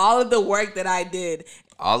after all of the work that I did.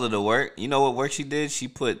 All of the work? You know what work she did? She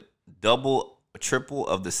put double, triple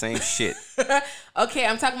of the same shit. Okay,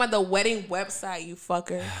 I'm talking about the wedding website, you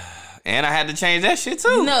fucker. And I had to change that shit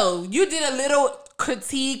too. No, you did a little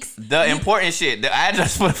critiques. The important shit. The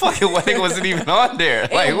address for the fucking wedding wasn't even on there.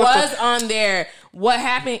 Like, it was on there. What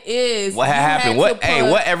happened is what had happened. What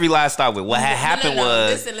every lie start with? What had happened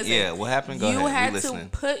was listen. Yeah. What happened? Go you ahead. had to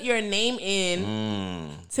put your name in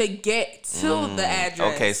to get to the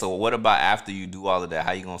address. Okay, so what about after you do all of that?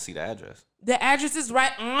 How you gonna see the address? The address is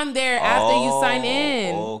right on there after you sign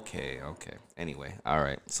in. Okay. Anyway, all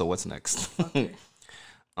right. So what's next? Okay.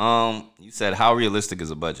 You said how realistic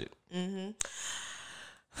is a budget?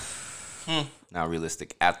 Not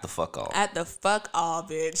realistic. At the fuck all. At the fuck all,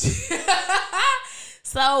 bitch.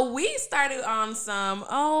 So we started on some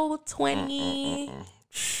 20,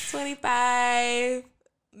 25,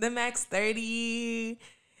 the max 30.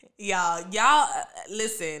 Y'all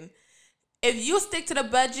listen. If you stick to the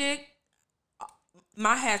budget,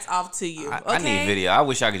 my hat's off to you. Okay? I need video. I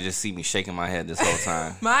wish I could just see me shaking my head this whole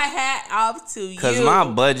time. My hat off to you. Because my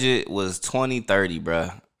budget was 20-30,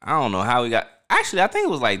 bruh. I don't know how we got. Actually, I think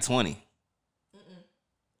it was like 20.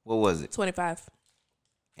 What was it? 25.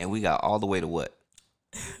 And we got all the way to what?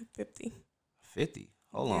 50. 50.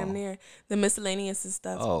 Hold on. Damn near. The miscellaneous and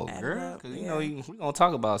stuff. Oh, girl. Because, you know, we're going to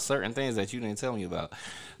talk about certain things that you didn't tell me about.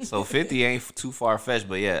 So 50 ain't too far-fetched.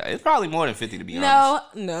 But, yeah, it's probably more than 50 to be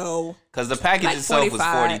honest. No. Because the package like itself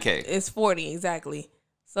 45. was 40K. It's 40, exactly.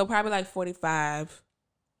 So probably like 45.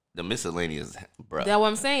 The miscellaneous, bro. That's what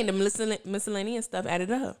I'm saying. The miscellaneous stuff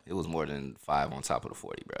added up. It was more than 5 on top of the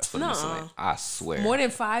 40, bro. For the miscellaneous. I swear. More than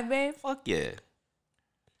 5, babe? Fuck yeah.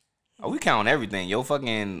 Oh, we count everything. Your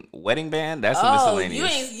fucking wedding band, that's a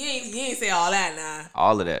miscellaneous. You ain't say all that now.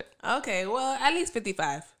 All of that. Okay, well, at least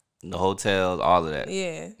 55. The hotels, all of that.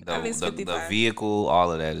 Yeah, at least 55. The vehicle,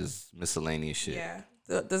 all of that is miscellaneous shit. Yeah.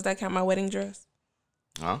 Does that count my wedding dress?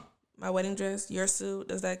 Huh? My wedding dress, your suit,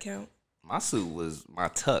 does that count? My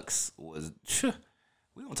tux was.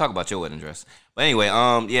 We don't talk about your wedding dress, but anyway,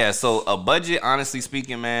 yeah. So a budget, honestly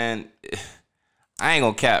speaking, man, I ain't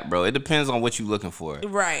gonna cap, bro. It depends on what you looking for,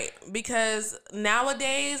 right? Because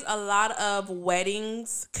nowadays, a lot of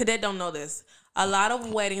weddings. Cadet don't know this. A lot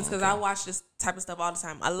of weddings, because I watch this type of stuff all the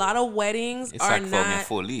time. A lot of weddings it's are like not.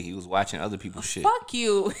 Foley. He was watching other people's shit. Fuck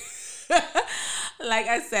you. Like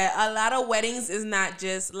I said, a lot of weddings is not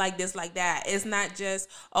just like this, like that. It's not just,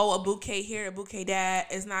 a bouquet here, a bouquet that.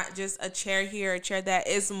 It's not just a chair here, a chair that.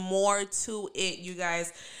 It's more to it, you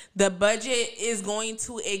guys. The budget is going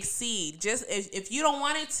to exceed. Just if you don't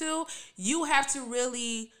want it to, you have to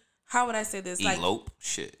really, how would I say this? Elope.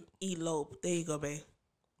 Shit. Elope. There you go, babe.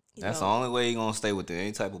 That's the only way you're going to stay within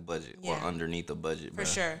any type of budget or underneath a budget, bro.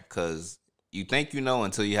 For sure. Because you think you know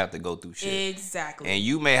until you have to go through shit. Exactly. And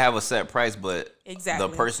you may have a set price, but exactly.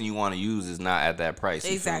 the person you want to use is not at that price.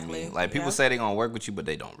 Exactly. Like people say they gonna work with you, but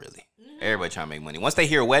they don't really. Everybody trying to make money. Once they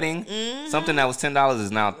hear wedding, something that was $10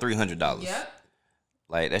 is now $300. Yep.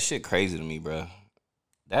 Like that shit crazy to me, bro.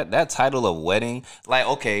 That title of wedding, like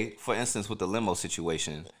okay, for instance with the limo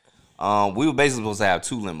situation, we were basically supposed to have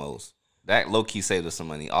 2 limos. That low key saved us some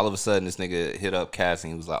money. All of a sudden, this nigga hit up Cass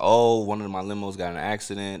and he was like, "Oh, one of my limos got in an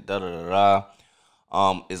accident." Da da da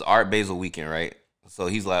da. It's Art Basel weekend, right? So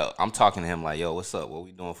he's like, I'm talking to him like, "Yo, what's up? What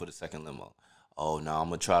we doing for the second limo?" "Oh no, I'm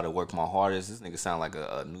gonna try to work my hardest." This nigga sound like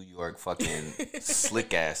a New York fucking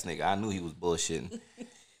slick ass nigga. I knew he was bullshitting.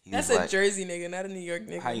 That's a Jersey nigga, not a New York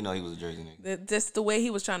nigga. How you know he was a Jersey nigga? That's the way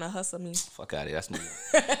he was trying to hustle me. Fuck out of here. That's New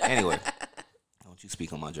York. Anyway, don't you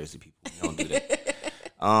speak on my Jersey people. You don't do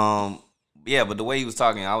that. Yeah, but the way he was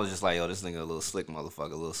talking, I was just like, yo, this nigga a little slick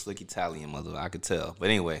motherfucker, a little slick Italian mother. I could tell. But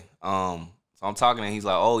anyway, so I'm talking and he's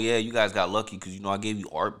like, "Oh yeah, you guys got lucky because I gave you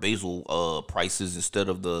Art Basel prices instead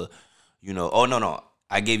of the, oh no,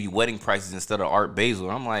 I gave you wedding prices instead of Art Basel."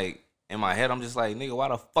 I'm like, in my head, I'm just like, nigga, why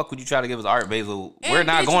the fuck would you try to give us Art Basel? We're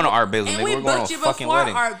not going to Art Basel, nigga. We're going to a fucking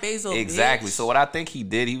wedding. Art Basel, exactly. Bitch. So what I think he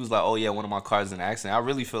did, he was like, "Oh yeah, one of my cars in an accident." I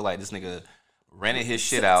really feel like this nigga rented his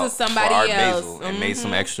shit out to somebody for Art else. Basel and made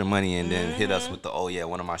some extra money and then hit us with the, "Oh yeah,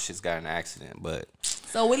 one of my shits got in an accident." But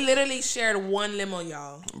so we literally shared one limo,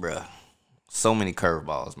 y'all. Bruh. So many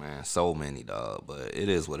curveballs, man. So many, dog. But it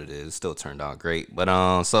is what it is. It still turned out great.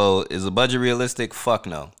 But so is the budget realistic? Fuck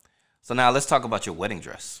no. So now let's talk about your wedding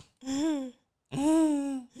dress. All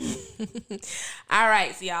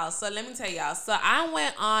right, so y'all. So let me tell y'all. So I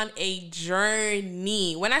went on a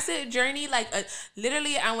journey. When I said journey, like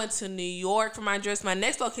literally, I went to New York for my dress. My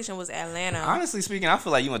next location was Atlanta. Honestly speaking, I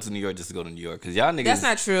feel like you went to New York just to go to New York because y'all niggas. That's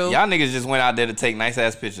not true. Y'all niggas just went out there to take nice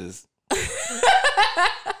ass pictures.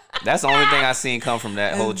 That's the only thing I seen come from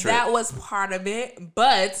that whole trip. That was part of it,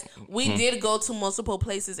 but we did go to multiple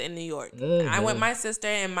places in New York. I went with my sister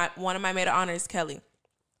and one of my maid of honors, Kelly.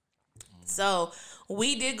 So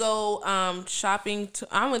we did go shopping.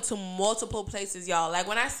 I went to multiple places, y'all. Like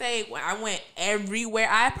when I say I went everywhere,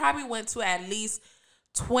 I probably went to at least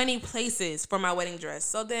 20 places for my wedding dress.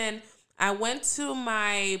 So then I went to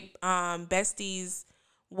my bestie's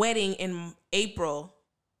wedding in April,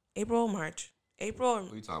 March. April.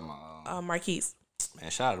 What you talking about? Marquise. Man,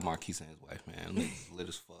 shout out to Marquise and his wife, man. Niggas lit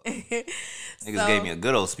as fuck. Niggas gave me a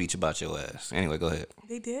good old speech about your ass. Anyway, go ahead.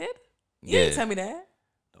 They did? You didn't tell me that.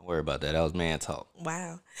 Don't worry about that. That was man talk.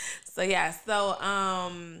 Wow. So yeah,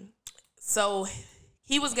 so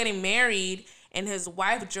he was getting married and his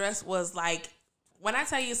wife dress was like, when I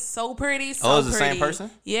tell you so pretty, so it's the same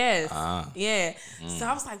person? Yes. Yeah. So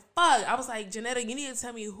I was like, fuck. I was like, Janetta, you need to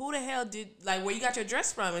tell me who the hell where you got your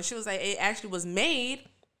dress from? And she was like, it actually was made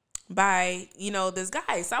by, this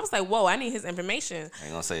guy. So I was like, whoa, I need his information. I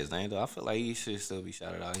ain't gonna say his name though. I feel like he should still be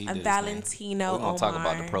shouted out. He did Valentino Omar. We're gonna talk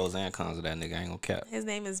about the pros and cons of that nigga. I ain't gonna cap. His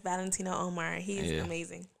name is Valentino Omar. He is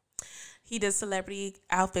amazing. He does celebrity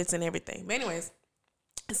outfits and everything. But anyways,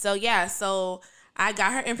 so I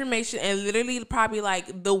got her information and literally probably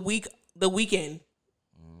like the weekend,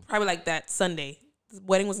 probably like that Sunday. The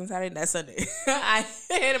wedding was on Saturday, that Sunday. I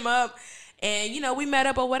hit him up and, we met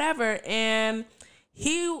up or whatever. And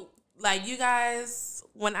he, like, you guys,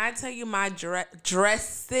 when I tell you my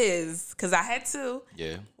dresses, because I had two,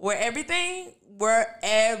 were everything,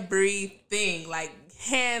 like,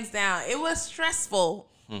 hands down. It was stressful.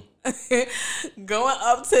 Going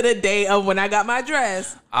up to the day of when I got my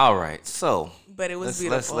dress. All right, so but it was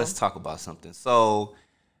beautiful. Let's talk about something. So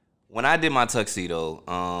when I did my tuxedo,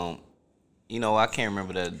 I can't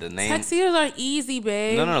remember the name. Tuxedos are easy,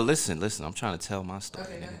 babe. No. Listen. I'm trying to tell my story.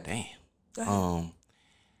 Okay, nigga. Damn.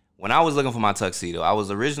 When I was looking for my tuxedo, I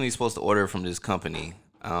was originally supposed to order it from this company.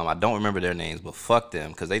 I don't remember their names, but fuck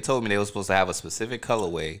them, because they told me they were supposed to have a specific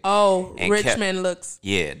colorway. Oh, Richmond looks.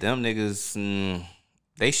 Yeah, them niggas,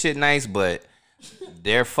 they shit nice, but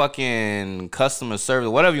their fucking customer service,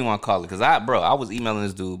 whatever you want to call it, because I was emailing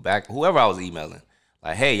this dude back, whoever I was emailing,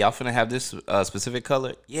 like, hey, y'all finna have this specific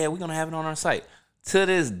color? Yeah, we're gonna have it on our site. To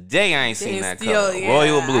this day, I ain't seen that color. Yeah,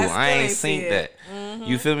 Royal blue. I ain't seen that. Mm-hmm.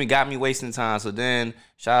 You feel me? Got me wasting time. So then,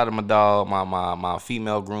 shout out to my dog, my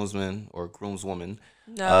female groomsman or groomswoman.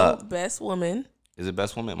 No, best woman. Is it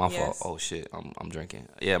best woman? My fault. Oh shit, I'm drinking.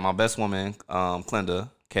 Yeah, my best woman,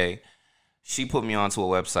 Clinda K. She put me onto a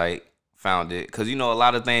website, found it, because a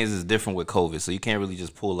lot of things is different with COVID, so you can't really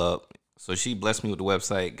just pull up. So she blessed me with the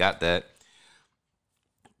website, got that.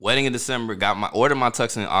 Wedding in December, ordered my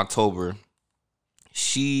tux in October.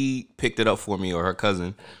 She picked it up for me, or her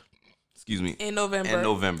cousin, excuse me, in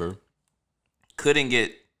November. Couldn't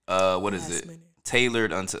get what is Last it? minute.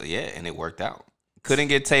 Tailored until and it worked out. Couldn't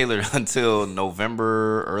get tailored until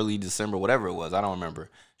November, early December, whatever it was. I don't remember.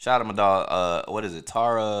 Shout out to my dog. What is it?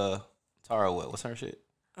 Tara what? What's her shit?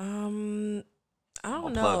 I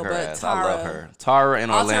don't know, Plug her but ass. Tara. I love her. Tara in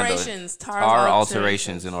Orlando. Alterations. Tara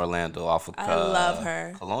Alterations in Orlando off of I love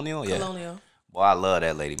her. Colonial. Yeah. Colonial. Boy, I love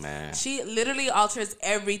that lady, man. She literally alters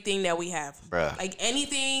everything that we have. Bruh. Like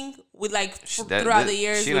anything with throughout the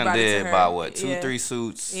years. She we done brought it to did her. about what, 2, Yeah. 3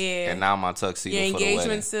 suits. Yeah. And now my tuxedo Your for the engagement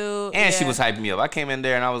wedding. suit. And she yeah. was hyping me up. I came in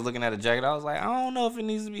there and I was looking at a jacket. I was like, I don't know if it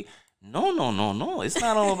needs to be. No. It's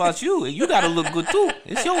not all about you. You gotta look good too.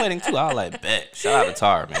 It's your wedding too. I was like, bet. Shout out to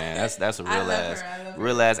Tara, man. That's a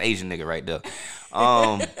real ass Asian nigga right there.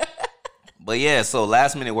 But yeah, so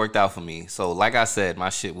last minute worked out for me. So like I said, my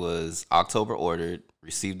shit was October ordered,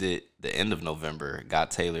 received it the end of November, got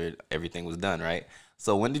tailored, everything was done, right?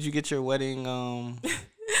 So when did you get your wedding?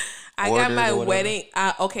 I got my wedding.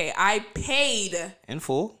 I paid in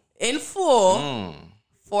full. $4,000.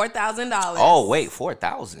 Oh wait,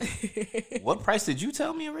 $4,000. What price did you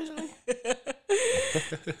tell me originally?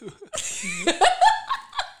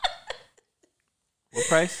 What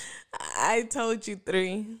price? I told you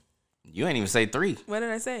 3. You ain't even say 3. What did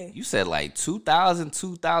I say? You said like 2,000,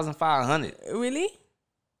 2,500. Really?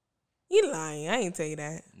 You lying. I ain't tell you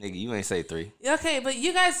that. Nigga, you ain't say 3. Okay, but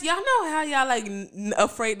you guys, y'all know how y'all like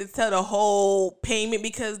afraid to tell the whole payment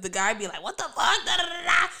because the guy be like, what the fuck? Da, da, da,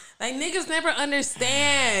 da. Like niggas never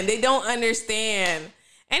understand. They don't understand.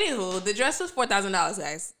 Anywho, the dress was $4,000,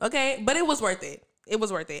 guys. Okay, but it was worth it. It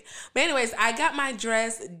was worth it. But anyways, I got my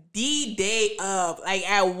dress the day of, like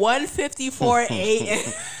at 1:54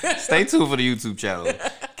 a.m. Stay tuned for the YouTube channel.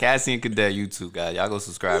 Cassie and Cadet YouTube, guys. Y'all go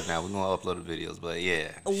subscribe now. We're going to upload the videos. But yeah.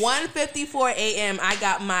 1:54 a.m. I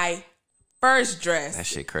got my first dress. That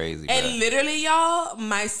shit crazy, And bro. literally, y'all,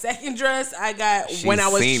 my second dress I got when I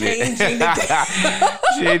was changing the day.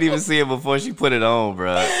 She didn't even see it before she put it on,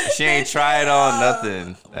 bro. She ain't tried on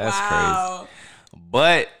nothing. That's crazy.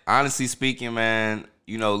 But honestly speaking, man,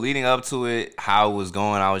 you know, leading up to it, how it was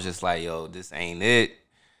going, I was just like, yo, this ain't it.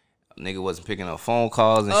 Nigga wasn't picking up phone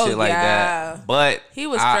calls and shit like that. But he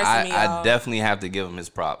was stressing me I out. definitely have to give him his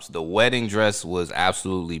props. The wedding dress was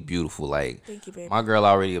absolutely beautiful. Like, Thank you, baby. my girl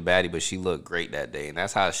already a baddie, but she looked great that day, and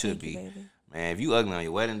that's how it should be. Thank you, baby. Man, if you ugly on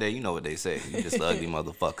your wedding day, you know what they say. You just an ugly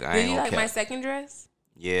motherfucker. I Did ain't you gonna like cap. my second dress?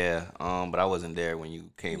 Yeah, but I wasn't there when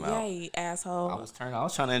you came out. Yeah, you asshole. I was trying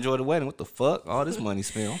to enjoy the wedding. What the fuck? All this money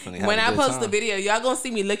spent. I'm finna have When a I good post time. the video, y'all gonna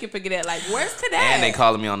see me looking for Cadet. Like, where's Cadet? And they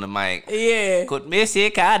calling me on the mic. Yeah. Could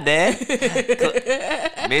Missy Cadet?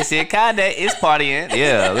 Missy Cadet is partying.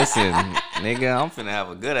 Yeah, listen, nigga, I'm finna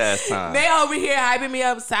have a good ass time. They over here hyping me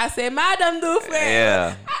up. So I said, Madam Dufresne.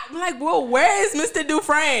 Yeah. I'm like, well, where is Mr.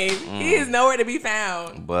 Dufresne? He is nowhere to be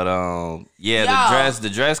found. But yeah, Y'all. the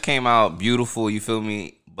dress came out beautiful. You feel me?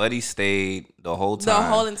 Buddy stayed the whole time. The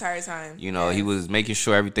whole entire time. You know, he was making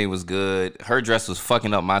sure everything was good. Her dress was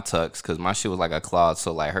fucking up my tux because my shit was like a cloth.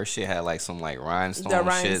 So like her shit had like some like rhinestone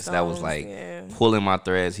shits that was like pulling my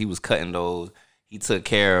threads. He was cutting those. He took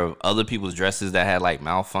care of other people's dresses that had like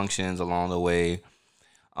malfunctions along the way.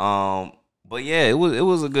 But yeah, it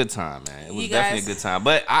was a good time, man. It was definitely a good time.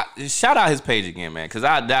 But I shout out his page again, man, because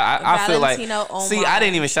I feel like Valentino see, I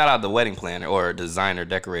didn't even shout out the wedding planner or designer,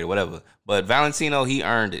 decorator, whatever. But Valentino, he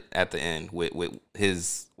earned it at the end with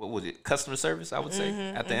his what was it, customer service? I would say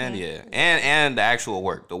at the end, yeah, and the actual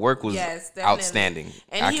work. The work was outstanding.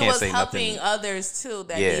 And I he can't was say helping nothing. others too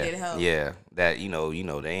that needed help. Yeah, that you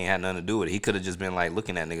know, they ain't had nothing to do with it. He could have just been like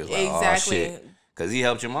looking at niggas like, Exactly. oh shit. Because he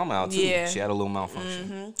helped your mama out, too. Yeah. She had a little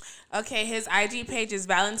malfunction. Okay, his IG page is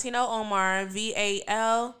Valentino Omar,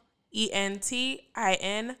 VALENTINOOMAR.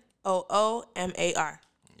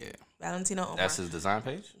 Yeah. Valentino Omar. That's his design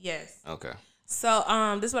page? Yes. Okay.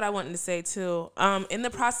 So, this is what I wanted to say, too. In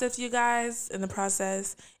the process, you guys,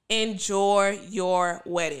 enjoy your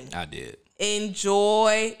wedding. I did.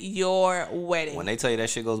 Enjoy your wedding. When they tell you that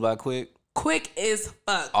shit goes by quick as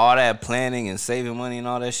fuck. all that planning and saving money and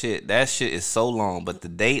all that shit is so long. But the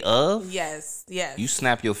day of, Yes. you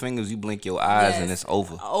snap your fingers, you blink your eyes, and it's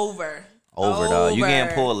over. Over, dog. You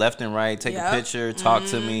getting pulled left and right, take a Yep. picture, talk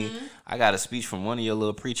to me. I got a speech from one of your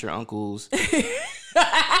little preacher uncles. Yo,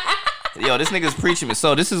 this nigga's preaching me.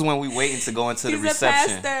 So this is when we waiting to go into the He's a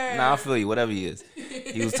reception. pastor. Nah, I feel you, whatever he is.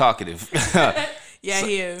 He was talkative. Yeah,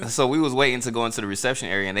 he is. So we was waiting to go into the reception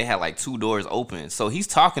area, and they had like 2 doors open. So he's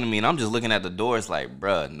talking to me, and I'm just looking at the doors like,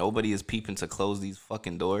 bruh, nobody is peeping to close these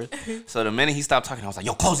fucking doors. So the minute he stopped talking, I was like,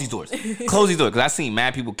 yo, close these doors. Close these doors. Because I seen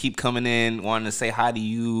mad people keep coming in, wanting to say hi to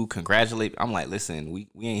you, congratulate. I'm like, listen, we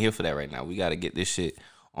ain't here for that right now. We got to get this shit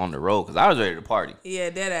on the road because I was ready to party. Yeah,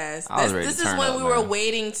 dead ass. I was ready This to is turn when up, we were man.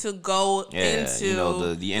 waiting to go into you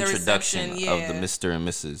know, the introduction reception. of the Mr. and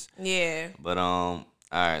Mrs. Yeah. But all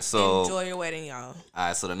right, so Enjoy your wedding, y'all. all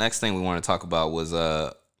right, so the next thing we want to talk about was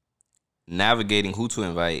navigating who to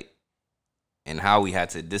invite and how we had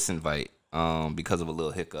to disinvite because of a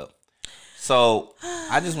little hiccup. So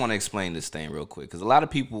I just want to explain this thing real quick because a lot of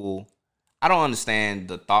people, I don't understand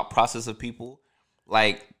the thought process of people.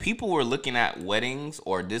 Like, people were looking at weddings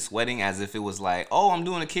or this wedding as if it was like, oh, I'm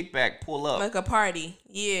doing a kickback, pull up. Like a party.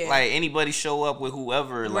 Yeah. Like, anybody show up with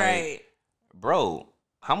whoever. Like, right. bro,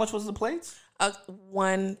 how much was the plates?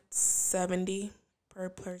 $170 per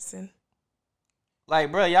person. Like,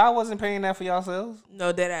 bro, y'all wasn't paying that for yourselves?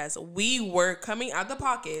 No, dead ass. We were coming out the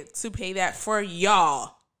pocket to pay that for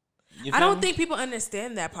y'all. I don't think people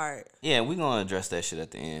understand that part. Yeah, we're going to address that shit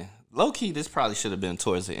at the end. Low key, this probably should have been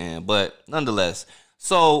towards the end, but nonetheless.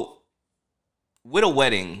 So, with a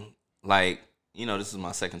wedding, like, you know, this is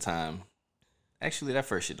my second time. Actually, that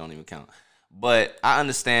first shit don't even count. But I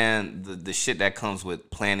understand the shit that comes with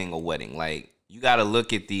planning a wedding. Like, you got to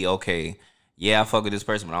look at okay, yeah, I fuck with this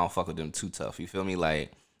person, but I don't fuck with them too tough. You feel me?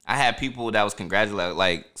 Like, I had people that was congratulating.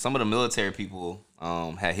 Like, some of the military people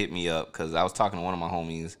had hit me up because I was talking to one of my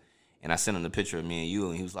homies, and I sent him the picture of me and you,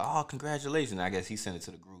 and he was like, oh, congratulations. And I guess he sent it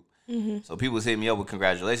to the group. Mm-hmm. So people was hitting me up with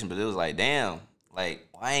congratulations, but it was like, damn, like,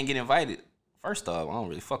 why I ain't get invited? First off, I don't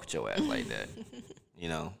really fuck with your ass like that, you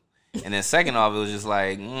know? And then second off, it was just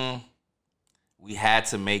like, we had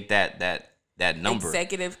to make that number.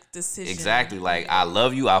 Executive decision. Exactly. Like, I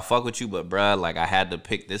love you, I fuck with you, but bruh, like, I had to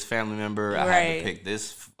pick this family member. I had to pick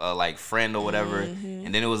this, like, friend or whatever. Mm-hmm.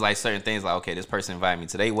 And then it was, like, certain things like, okay, this person invited me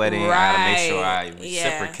to their wedding. Right. I gotta make sure I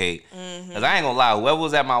reciprocate. Because I ain't gonna lie, whoever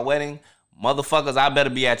was at my wedding, motherfuckers, I better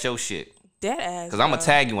be at your shit. Dead ass. Because I'm gonna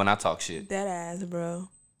tag you when I talk shit. Dead ass, bro.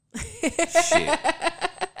 Shit.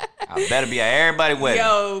 I better be at everybody's wedding.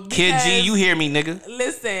 Yo, Kid G, you hear me, nigga.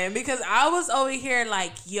 Listen, because I was over here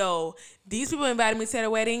like, yo, these people invited me to their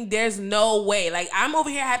wedding. There's no way. Like, I'm over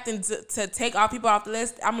here having to take all people off the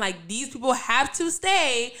list. I'm like, these people have to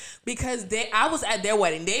stay because I was at their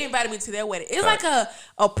wedding. They invited me to their wedding. It's like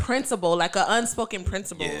a principle, like an unspoken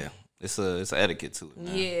principle. Yeah. It's an etiquette to it,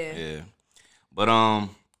 man. Yeah. But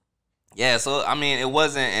yeah, so I mean it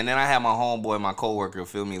wasn't, and then I had my homeboy, my coworker,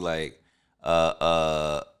 feel me, like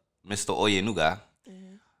Mr. Oyenuga.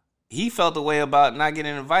 Mm-hmm. He felt the way about not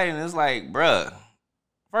getting invited, and it's like, bruh,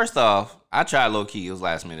 first off, I tried low key, it was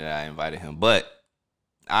last minute that I invited him, but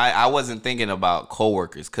I wasn't thinking about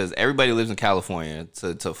coworkers, because everybody lives in California.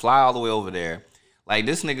 To fly all the way over there, like,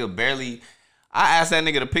 this nigga barely, I asked that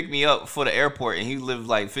nigga to pick me up for the airport, and he lived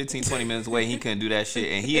like 15, 20 minutes away. He couldn't do that shit.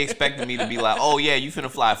 And he expected me to be like, oh, yeah, you finna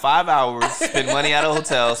fly 5 hours, spend money at a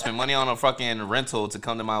hotel, spend money on a fucking rental to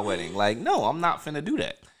come to my wedding. Like, no, I'm not finna do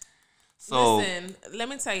that. So, listen, let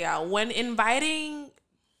me tell y'all, when inviting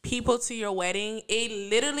people to your wedding, it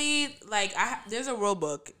literally, like, there's a rule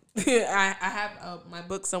book. I have my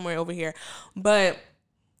book somewhere over here. But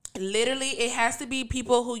literally, it has to be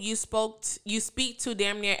people who you speak to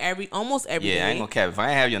damn near almost every day. Yeah, I ain't gonna cap. If I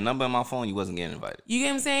ain't have your number in my phone, you wasn't getting invited. You get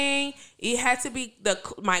what I'm saying? It had to be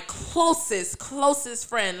my closest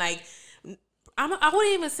friend. Like, I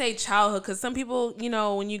wouldn't even say childhood, because some people, you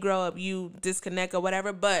know, when you grow up, you disconnect or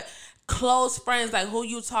whatever. But close friends, like who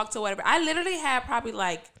you talk to, whatever. I literally had probably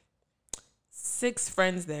like 6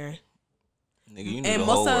 friends there. Nigga, you knew the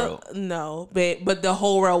whole world. No, but the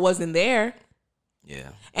whole world wasn't there. Yeah.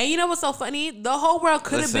 And you know what's so funny? The whole world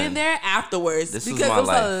could have been there afterwards, because there was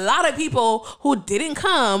life. a lot of people who didn't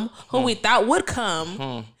come, who we thought would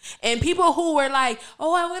come, and people who were like,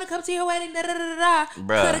 "Oh, I want to come to your wedding." Da da da da.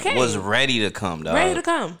 Bruh, was ready to come, dog. Ready to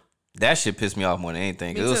come. That shit pissed me off more than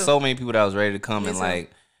anything. Cause there was so many people that was ready to come, and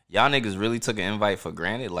like, y'all niggas really took an invite for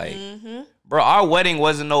granted. Like, bro, our wedding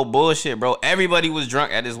wasn't no bullshit, bro. Everybody was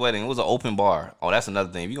drunk at this wedding. It was an open bar. Oh, that's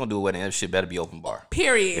another thing. If you gonna do a wedding, that shit better be open bar.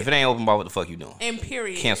 Period. If it ain't open bar, what the fuck you doing? And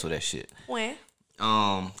period. Cancel that shit. When?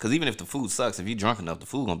 Cause even if the food sucks, if you drunk enough, the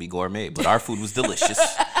food gonna be gourmet. But our food was delicious.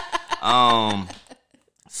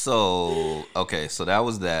 So okay, so that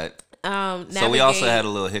was that. So we also had a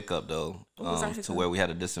little hiccup though, to where we had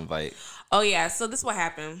a disinvite. Oh yeah, so this is what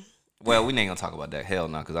happened. Well, we ain't gonna talk about that. Hell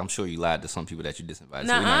no, because I'm sure you lied to some people that you disinvited.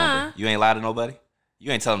 So you ain't lied to nobody?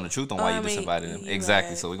 You ain't telling the truth on why you disinvited them.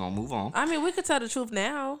 Exactly, so we're gonna move on. I mean, we could tell the truth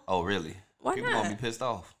now. Oh, really? Why people not? Gonna be pissed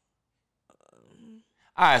off.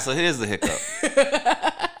 All right, so here's the hiccup.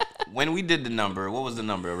 When we did the number, what was the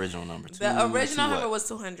number, original number? The original number was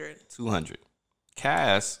 200. 200.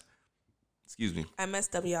 Cass, excuse me. I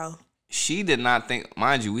messed up, y'all. She did not think,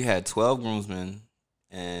 mind you, we had 12 groomsmen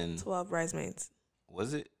and 12 bridesmaids.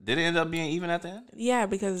 Was it? Did it end up being even at the end? Yeah,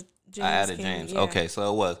 because James I added came, James. yeah. Okay,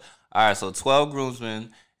 so it was. All right, so 12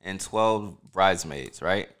 groomsmen and 12 bridesmaids,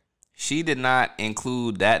 right? She did not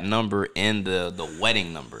include that number in the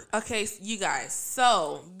wedding number. Okay, you guys.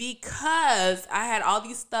 So, because I had all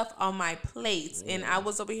these stuff on my plate and I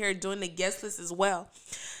was over here doing the guest list as well,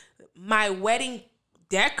 my wedding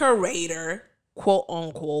decorator, quote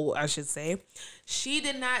unquote, I should say, she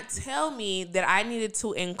did not tell me that I needed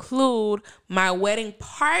to include my wedding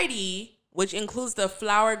party, which includes the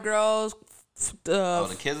flower girls.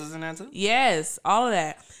 The kids is in there too? Yes, all of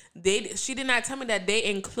that. She did not tell me that they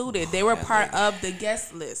included. They were part of the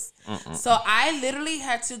guest list. So I literally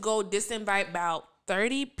had to go disinvite about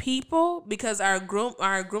 30 people because our bridal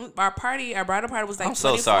party was like. I'm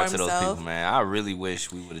so sorry to those people, man. I really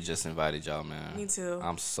wish we would have just invited y'all, man. Me too.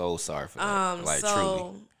 I'm so sorry for that.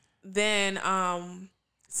 Truly. Then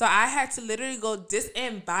so I had to literally go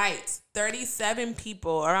disinvite 37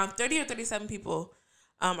 people, around 30 or 37 people,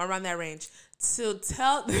 around that range. To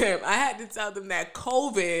tell them, I had to tell them that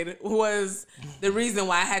COVID was the reason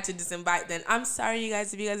why I had to disinvite them. I'm sorry, you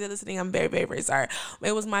guys. If you guys are listening, I'm very, very, very sorry.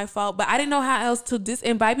 It was my fault. But I didn't know how else to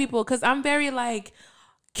disinvite people because I'm very, like,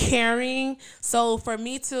 caring. So for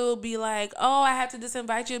me to be like, oh, I have to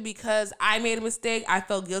disinvite you because I made a mistake, I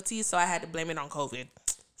felt guilty, so I had to blame it on COVID.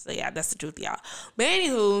 So, yeah, that's the truth, y'all. But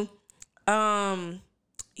anywho,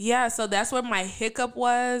 yeah, so that's where my hiccup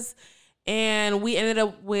was. And we ended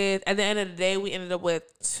up with, at the end of the day, we ended up with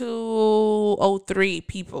 203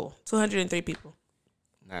 people.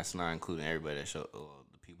 That's not including everybody that showed,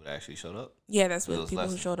 the people that actually showed up? Yeah, that's what people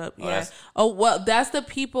who showed up. Oh, yeah. Well, that's the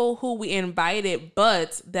people who we invited,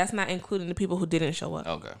 but that's not including the people who didn't show up.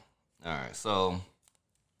 Okay. All right. So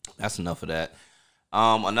that's enough of that.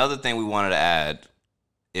 Another thing we wanted to add,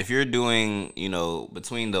 if you're doing,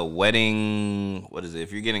 between the wedding,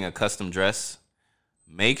 if you're getting a custom dress,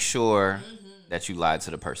 make sure that you lied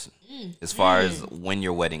to the person as far as when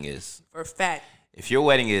your wedding is. For a fact. If your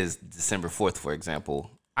wedding is December 4th, for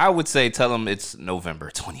example, I would say tell them it's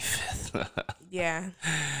November 25th. Yeah.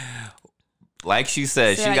 Like she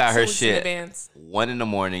said, she got her shit 1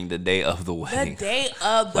 a.m, the day of the wedding. The day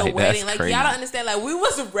of the wedding. Like, y'all don't understand. Like, we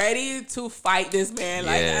was ready to fight this man.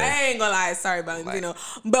 Like, I ain't gonna lie. Sorry, Valentino.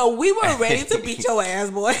 But we were ready to beat your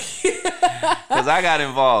ass, boy. Because I got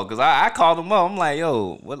involved. Because I called him up. I'm like,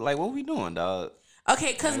 yo, what we doing, dog?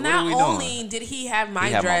 Okay, because not only did he have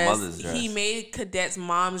my dress, he made Cadet's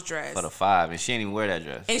mom's dress. For the 5, and she didn't even wear that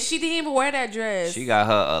dress. And she didn't even wear that dress. She got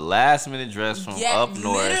her a last-minute dress from up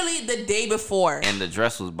north. Literally the day before. And the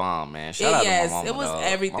dress was bomb, man. Shout out to my mama, it was dog.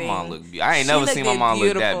 everything. My mom looked beautiful. I ain't never seen my mom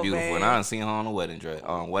look that beautiful. Man. And I done seen her on the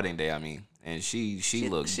wedding day, I mean. And she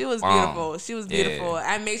looked She was bomb. beautiful. She was beautiful. Yeah.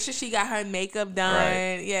 I made sure she got her makeup done.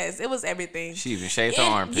 Right. Yes, it was everything. She even shaved her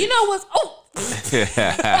armpits. You know what's... Oh!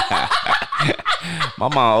 My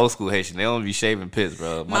mom old school Haitian. They don't be shaving pits,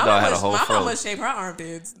 bro. My dog had a whole fro. My mama shaved her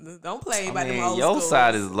armpits. Don't play by them old your schools.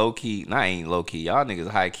 side is low key. Nah, ain't low key. Y'all niggas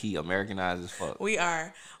high key Americanized as fuck. We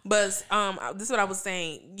are. But this is what I was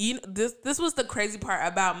saying. This was the crazy part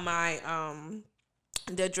about my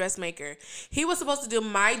the dressmaker. He was supposed to do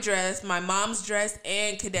my dress, my mom's dress,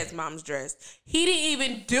 and Cadet's mom's dress. He didn't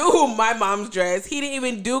even do my mom's dress. He didn't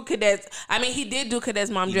even do Cadet's. I mean, he did do Cadet's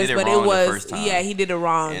mom's dress, but it was he did it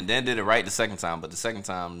wrong. And then did it right the second time, but the second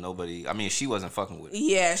time she wasn't fucking with it.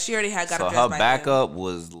 Yeah, she already had got a dress. So her backup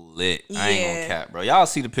was lit. I ain't gonna cap, bro. Y'all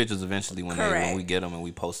see the pictures eventually when we get them and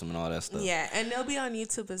we post them and all that stuff. Yeah, and they'll be on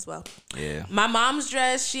YouTube as well. Yeah. My mom's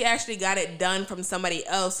dress, she actually got it done from somebody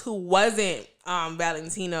else who wasn't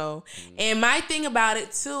Valentino. And my thing about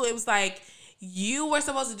it too, it was like you were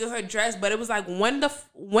supposed to do her dress, but it was like when the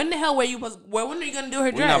hell when are you gonna do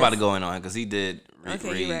her dress? We're not about to go in on it because he did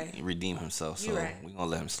redeem himself, so we're gonna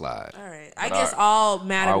let him slide. All right, I guess all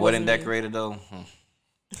matter. Our wedding decorator though.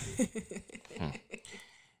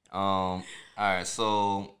 All right,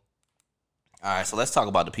 so let's talk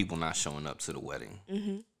about the people not showing up to the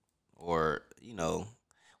wedding, or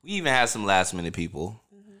we even had some last minute people.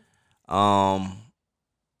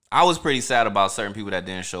 I was pretty sad about certain people that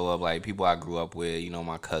didn't show up, like people I grew up with,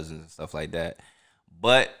 my cousins and stuff like that.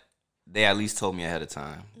 But they at least told me ahead of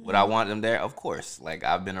time. Would I want them there? Of course. Like,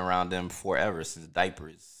 I've been around them forever, since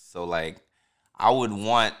diapers. So, like, I would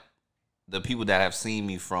want the people that have seen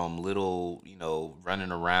me from little,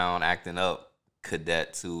 running around, acting up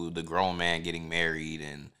cadet to the grown man getting married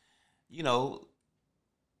and,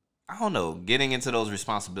 I don't know, getting into those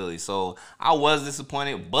responsibilities. So I was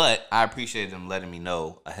disappointed, but I appreciated them letting me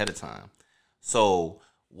know ahead of time. So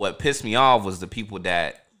what pissed me off was the people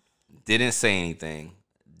that didn't say anything,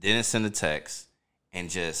 didn't send a text, and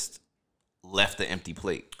just left the empty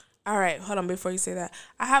plate. All right, hold on. Before you say that,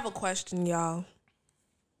 I have a question, y'all.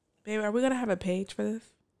 Baby, are we gonna have a page for this?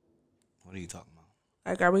 What are you talking about?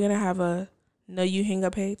 Like, are we gonna have a No You Hang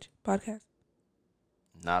Up page podcast?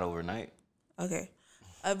 Not overnight. Okay.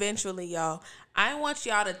 Eventually, y'all. I want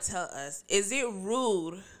y'all to tell us, is it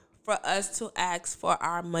rude for us to ask for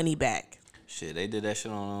our money back? Shit, they did that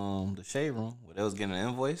shit on the Shade Room where they was getting an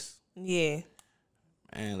invoice. Yeah.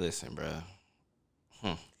 Man, listen,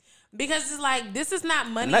 bro. Because it's like, this is not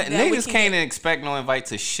money that niggas can't expect no invite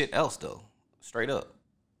to shit else, though. Straight up.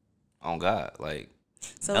 On God. Like,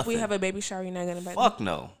 so nothing. If we have a baby shower, you're not going to invite Fuck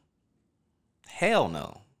no. Hell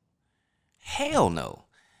no. Hell no.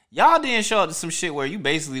 Y'all didn't show up to some shit where you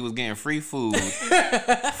basically was getting free food,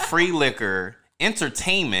 free liquor,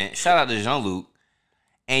 entertainment. Shout out to Jean-Luc.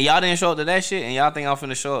 And y'all didn't show up to that shit, and y'all think I'm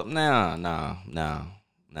finna show up? Nah.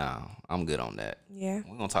 I'm good on that. Yeah.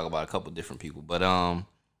 We're gonna talk about a couple different people. But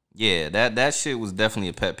yeah, that shit was definitely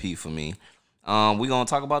a pet peeve for me. We gonna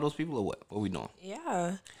talk about those people or what? What we doing?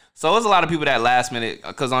 Yeah. So there's a lot of people that last minute,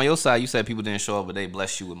 because on your side you said people didn't show up, but they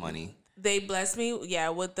blessed you with money. They blessed me,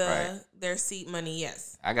 with their seat money,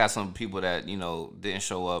 yes. I got some people that, didn't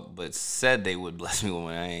show up but said they would bless me with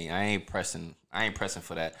money. I ain't pressing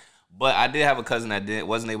for that. But I did have a cousin that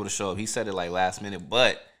wasn't able to show up. He said it like last minute,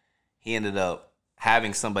 but he ended up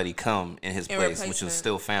having somebody come in his place, which was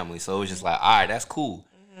still family. So it was just like, all right, that's cool.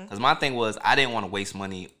 Because my thing was, I didn't want to waste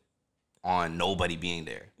money on nobody being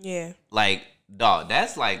there. Yeah. Like, dog,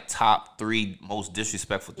 that's like top 3 most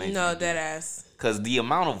disrespectful things. No, dead ass. Because the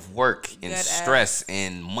amount of work and stress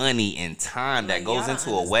and money and time that goes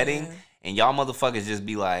into a wedding, and y'all motherfuckers just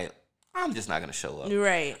be like, I'm just not going to show up.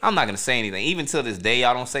 Right. I'm not going to say anything. Even till this day,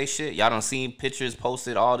 y'all don't say shit. Y'all don't see pictures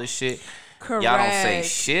posted, all this shit. Correct. Y'all don't say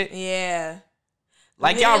shit. Yeah.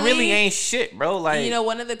 Like, y'all really ain't shit, bro. Like,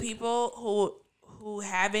 one of the people who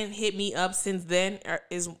haven't hit me up since then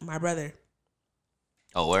is my brother.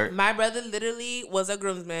 Oh, word? My brother literally was a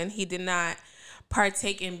groomsman. He did not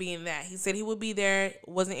partake in being that. He said he would be there,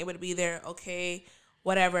 wasn't able to be there. Okay,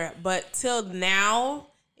 whatever. But till now,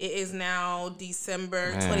 it is now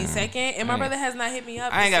December 22nd, and my brother has not hit me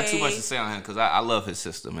up. I ain't got too much to say on him because I love his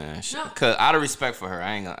sister, man. Because out of respect for her,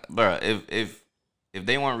 I ain't gonna, bro. If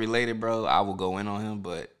they weren't related, bro, I would go in on him.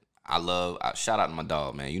 But shout out to my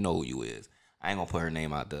dog, man. You know who you is. I ain't gonna put her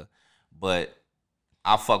name out there, but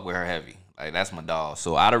I'll fuck with her heavy. Like, that's my dog.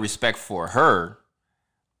 So out of respect for her,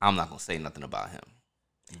 I'm not gonna say nothing about him.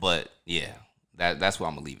 But yeah, that's where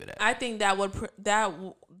I'm gonna leave it at. I think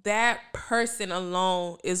that person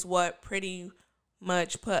alone is what pretty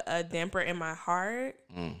much put a damper in my heart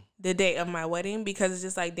the day of my wedding, because it's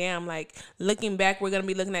just like, damn, like, looking back, we're gonna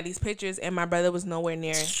be looking at these pictures and my brother was nowhere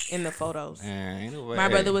near in the photos. My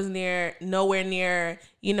brother was nowhere near,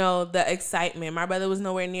 the excitement. My brother was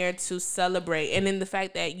nowhere near to celebrate. And then the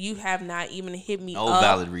fact that you have not even hit me up. No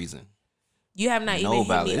valid reason. You have not even hit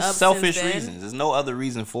me up. It's selfish reasons. There's no other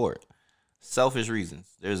reason for it. Selfish reasons.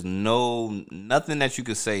 There's nothing that you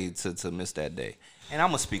could say to miss that day. And I'm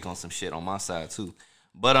gonna speak on some shit on my side too.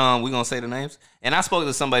 But we gonna say the names. And I spoke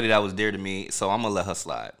to somebody that was dear to me, so I'm gonna let her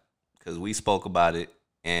slide. Cause we spoke about it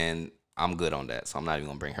and I'm good on that. So I'm not even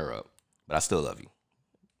gonna bring her up. But I still love you.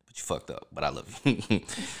 But you fucked up. But I love you.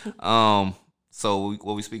 So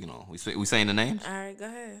what we speaking on? We saying the names? All right, go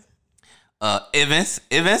ahead.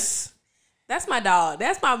 Evans. That's my dog.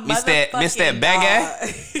 That's my motherfucking Mr. That bad guy?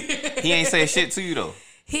 dog. He ain't say shit to you though.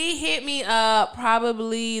 He hit me up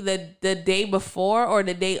probably the day before or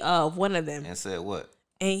the day of, one of them. And said what?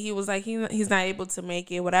 And he was like, he's not able to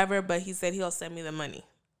make it, whatever, but he said he'll send me the money.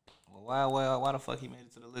 Well, why the fuck he made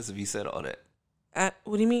it to the list if he said all that?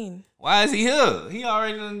 What do you mean? Why is he here? He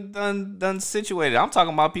already done situated. I'm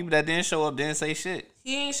talking about people that didn't show up, didn't say shit.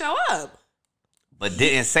 He ain't show up. But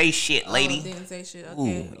didn't say shit, lady. Didn't say shit.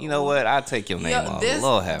 Okay. Ooh, you know what? I'll take your name off.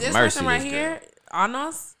 Lord have this mercy. Person right here,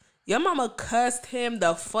 Anos, your mama cussed him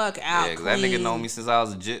the fuck out. Yeah, because that nigga know me since I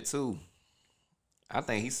was a jit too. I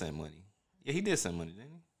think he sent money. Yeah, he did send money,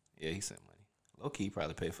 didn't he? Yeah, he sent money. Low key, he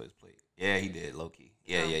probably paid for his plate. Yeah, he did. Low key.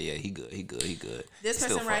 Yeah. He good. This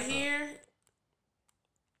person right here.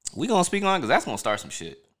 We gonna speak on it because that's gonna start some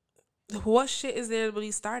shit. What shit is there to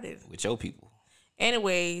be started? With your people.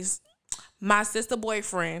 Anyways, my sister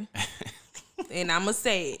boyfriend, and I'ma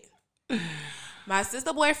say it. My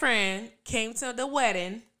sister boyfriend came to the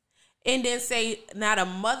wedding and didn't say not a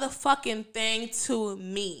motherfucking thing to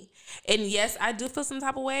me. And yes, I do feel some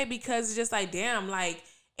type of way because it's just like, damn, like,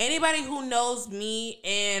 anybody who knows me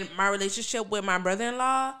and my relationship with my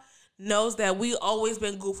brother-in-law knows that we always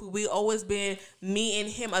been goofy. We always been me and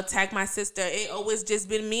him attack my sister. It always just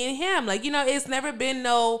been me and him. Like, it's never been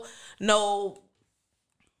no,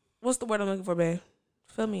 what's the word I'm looking for, babe?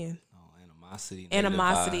 Fill me in. Animosity.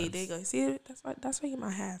 Animosity. There you go. See, that's why you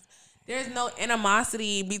might have. There's no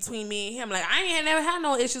animosity between me and him. Like, I ain't never had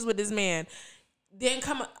no issues with this man. Then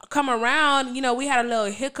come around, you know, we had a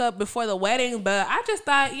little hiccup before the wedding, but I just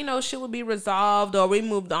thought, you know, shit would be resolved or we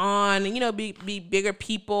moved on and, you know, be bigger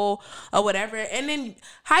people or whatever. And then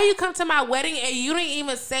how you come to my wedding and you didn't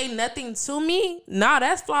even say nothing to me? Nah,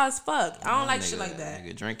 that's flaw as fuck. I don't like shit like that.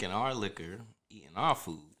 Nigga drinking our liquor, eating our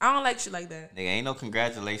food. I don't like shit like that. Nigga, ain't no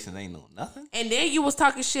congratulations, ain't no nothing. And then you was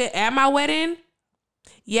talking shit at my wedding.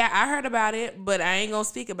 Yeah, I heard about it, but I ain't gonna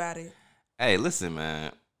speak about it. Hey, listen,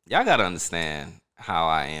 man. Y'all gotta understand how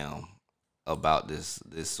I am about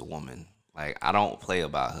this woman. Like, I don't play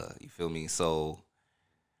about her. You feel me? So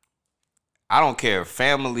I don't care,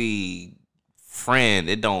 family, friend,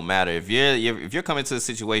 it don't matter. If you're coming to a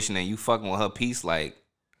situation and you fucking with her piece, like,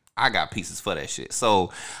 I got pieces for that shit.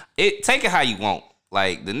 So take it how you want.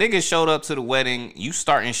 Like, the nigga showed up to the wedding, you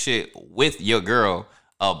starting shit with your girl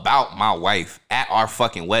about my wife at our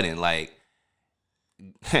fucking wedding. Like,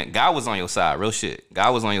 God was on your side, real shit.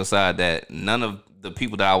 God was on your side that none of the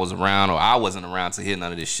people that I was around or I wasn't around to hear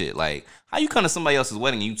none of this shit. Like, how you come to somebody else's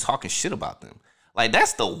wedding and you talking shit about them? Like,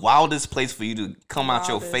 that's the wildest place for you to come out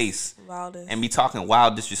your face and be talking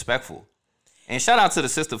wild, disrespectful. And shout out to the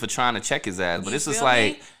sister for trying to check his ass, but it's just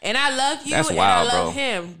like, me? And I love you, that's and wild, I love bro.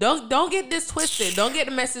 him. Don't get this twisted. Don't get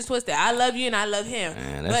the message twisted. I love you and I love him.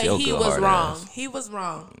 Man, that's but your he good was hard wrong. ass. He was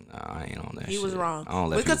wrong. Nah, I ain't on that. He shit. was wrong. I don't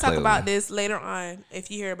let we people could talk play with about me. this later on if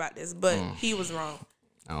you hear about this, but he was wrong.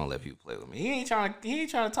 I don't let people play with me. He ain't trying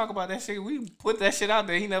to talk about that shit. We put that shit out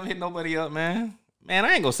there. He never hit nobody up, man. Man,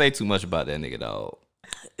 I ain't gonna say too much about that nigga, dog.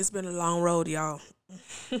 It's been a long road, y'all.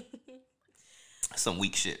 Some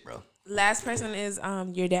weak shit, bro. Last person is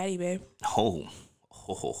your daddy, babe.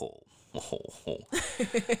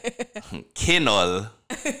 Kendall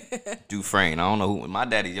Dufresne. I don't know who. My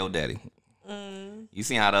daddy, your daddy. You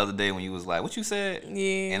seen how the other day when you was like, what you said?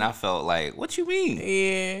 Yeah. And I felt like, what you mean?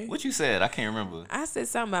 Yeah. What you said? I can't remember. I said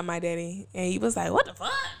something about my daddy, and he was like, what the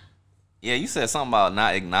fuck? Yeah, you said something about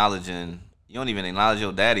not acknowledging. You don't even acknowledge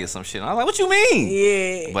your daddy or some shit. And I was like, what you mean?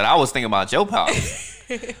 Yeah. But I was thinking about your pops.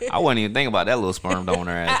 I wasn't even thinking about that little sperm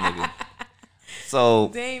donor ass nigga. So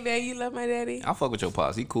Dang, man, you love my daddy? I fuck with your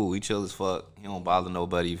pops. He cool. He chill as fuck. He don't bother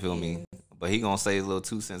nobody. You feel me? But he gonna say his little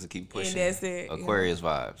 2 cents and keep pushing. And that's it. Aquarius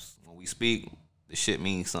vibes. When we speak, the shit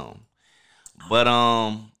means something. But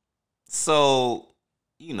so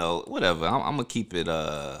you know, whatever. I'm gonna keep it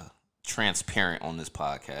transparent on this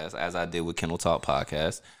podcast, as I did with Kendall Talk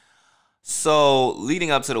podcast. So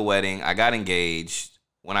leading up to the wedding, I got engaged.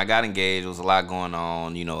 When I got engaged, there was a lot going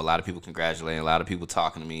on. You know, a lot of people congratulating, a lot of people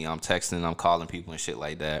talking to me. I'm texting, I'm calling people and shit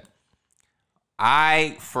like that.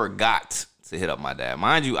 I forgot to hit up my dad.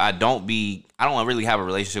 Mind you, I don't really have a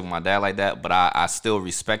relationship with my dad like that, but I still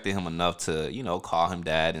respected him enough to, you know, call him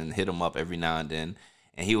dad and hit him up every now and then.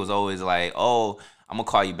 And he was always like, oh, I'm going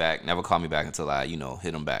to call you back. Never call me back until I, you know,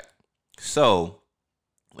 hit him back. So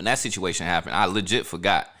when that situation happened, I legit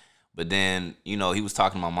forgot. But then, you know, he was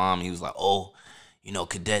talking to my mom. And he was like, oh, you know,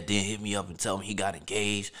 Cadet didn't hit me up and tell me he got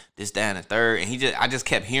engaged, this, that, and the third. And I just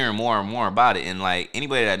kept hearing more and more about it. And, like,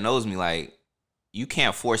 anybody that knows me, like, you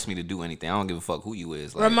can't force me to do anything. I don't give a fuck who you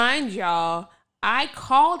is. Like, remind y'all, I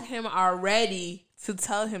called him already to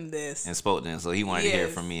tell him this. And spoke to him. So he wanted to hear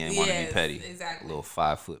it from me and wanted to be petty. Exactly. Little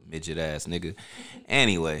 5-foot midget ass nigga.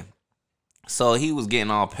 Anyway, so he was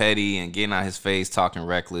getting all petty and getting out his face, talking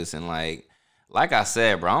reckless. And, like I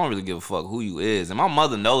said, bro, I don't really give a fuck who you is. And my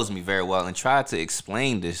mother knows me very well and tried to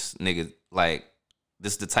explain this nigga, like,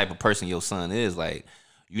 this is the type of person your son is. Like,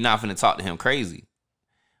 you're not finna talk to him crazy.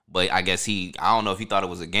 But I guess I don't know if he thought it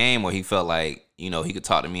was a game or he felt like, you know, he could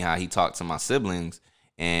talk to me how he talked to my siblings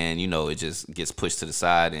and, you know, it just gets pushed to the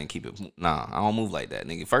side and keep it. Nah, I don't move like that,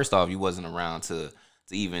 nigga. First off, you wasn't around to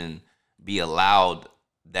even be allowed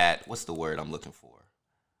that, what's the word I'm looking for?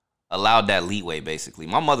 Allowed that leeway, basically.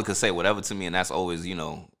 My mother could say whatever to me, and that's always, you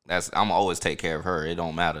know, I'm always take care of her. It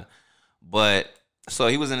don't matter. But so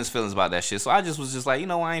he was in his feelings about that shit. So I just was just like, you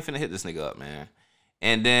know, I ain't finna hit this nigga up, man.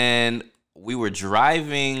 And then we were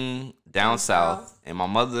driving down south, and my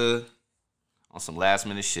mother, on some last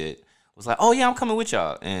minute shit, was like, "Oh yeah, I'm coming with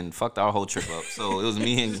y'all," and fucked our whole trip up. So it was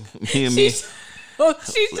me and me.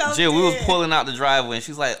 Jill, we was pulling out the driveway, and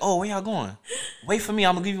she's like, "Oh, where y'all going? Wait for me.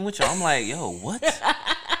 I'm gonna leave you with y'all." I'm like, "Yo, what?"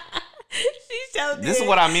 This is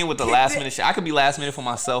what I mean with the last minute shit. I could be last minute for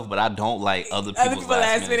myself, but I don't like other people's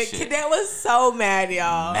last minute shit. Cadet was so mad,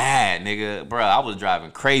 y'all. Mad, nigga. Bro, I was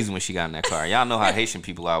driving crazy when she got in that car. Y'all know how Haitian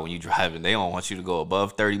people are when you driving. They don't want you to go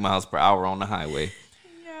above 30 miles per hour on the highway.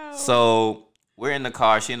 Yo. So we're in the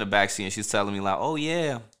car. She in the backseat, and she's telling me like, "Oh,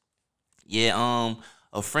 yeah.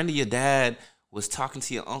 a friend of your dad was talking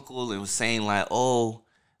to your uncle and was saying like, oh,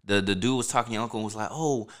 the dude was talking to your uncle and was like,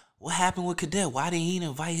 oh, what happened with Cadet? Why didn't he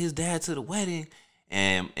invite his dad to the wedding?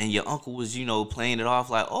 And your uncle was, playing it off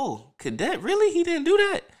like, oh, Cadet, really? He didn't do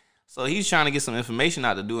that? So he's trying to get some information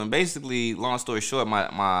out to do. And basically, long story short,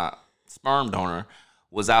 my sperm donor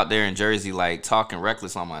was out there in Jersey, like, talking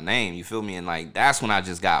reckless on my name. You feel me? And, like, that's when I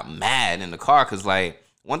just got mad in the car. Because, like,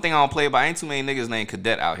 one thing I don't play about, ain't too many niggas named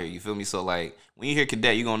Cadet out here. You feel me? So, like, when you hear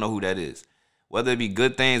Cadet, you going to know who that is. Whether it be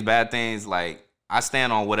good things, bad things, like, I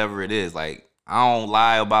stand on whatever it is. Like, I don't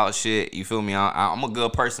lie about shit. You feel me? I'm a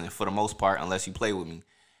good person for the most part, unless you play with me.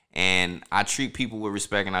 And I treat people with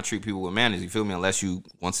respect and I treat people with manners. You feel me? Unless you,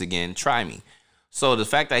 once again, try me. So the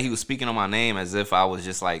fact that he was speaking on my name as if I was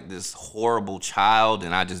just like this horrible child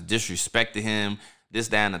and I just disrespected him, this,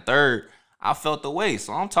 that, and the third, I felt the way.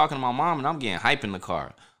 So I'm talking to my mom and I'm getting hype in the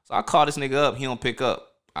car. So I call this nigga up. He don't pick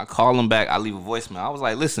up. I call him back. I leave a voicemail. I was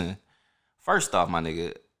like, listen, first off, my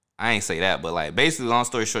nigga, I ain't say that, but like basically, long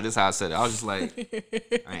story short, this is how I said it. I was just like,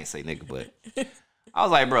 I ain't say nigga, but I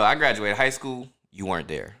was like, bro, I graduated high school, you weren't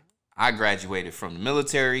there. I graduated from the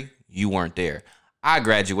military, you weren't there. I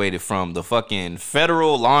graduated from the fucking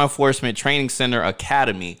Federal Law Enforcement Training Center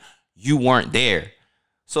Academy, you weren't there.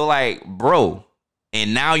 So like, bro,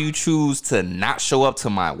 and now you choose to not show up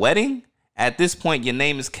to my wedding? At this point, your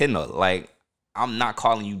name is Kendall. Like, I'm not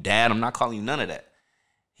calling you dad, I'm not calling you none of that.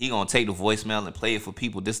 He gonna take the voicemail and play it for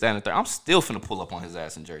people, this, that, and the third. I'm still finna pull up on his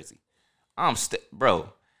ass in Jersey.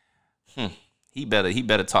 Bro. He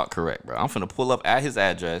better talk correct, bro. I'm finna pull up at his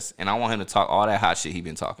address, and I want him to talk all that hot shit he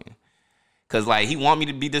been talking. Cause like he want me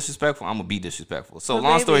to be disrespectful, I'm gonna be disrespectful. So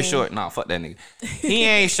long story short, nah, fuck that nigga. He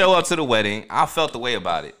ain't show up to the wedding. I felt the way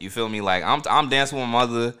about it. You feel me? Like I'm dancing with my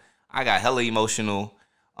mother. I got hella emotional.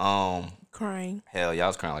 Crying. Hell, y'all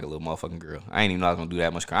was crying like a little motherfucking girl. I ain't even know I was gonna do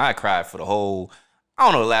that much crying. I cried for the whole. I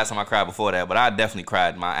don't know the last time I cried before that, but I definitely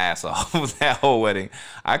cried my ass off with that whole wedding.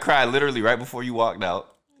 I cried literally right before you walked out.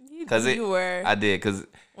 I did, because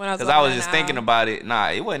I was just thinking about it. Nah,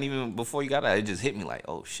 it wasn't even before you got out. It just hit me like,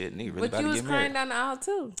 oh shit, nigga really about to get married. But you was crying down the aisle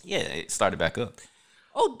too. Yeah, it started back up.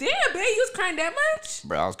 Oh damn, babe, you was crying that much?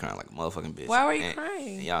 Bro, I was crying like a motherfucking bitch. Why were you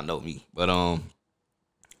crying? And y'all know me, but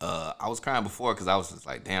I was crying before because I was just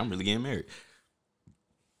like, damn, I'm really getting married.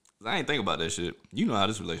 I ain't think about that shit. You know how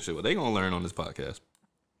this relationship, what they gonna learn on this podcast.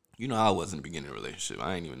 You know, I was in the beginning of the relationship.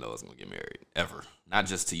 I didn't even know I was going to get married, ever. Not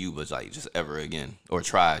just to you, but like just ever again, or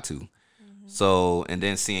try to. Mm-hmm. So, and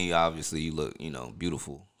then seeing you, obviously, you look,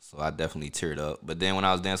 beautiful. So I definitely teared up. But then when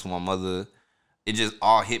I was dancing with my mother, it just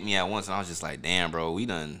all hit me at once. And I was just like, damn, bro, me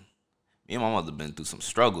and my mother been through some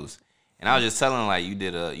struggles. And I was just telling her, like, you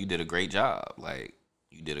did a great job. Like,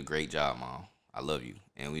 you did a great job, Mom. I love you.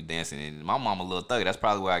 And we dancing, and my mom a little thuggy. That's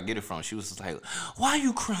probably where I get it from. She was just like, why are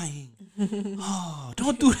you crying? Oh,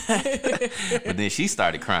 don't do that. But then she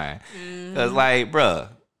started crying. Because, like, bruh,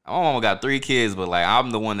 my mama got 3 kids, but, like,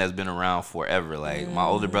 I'm the one that's been around forever. Like, my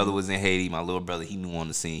older brother was in Haiti. My little brother, he knew on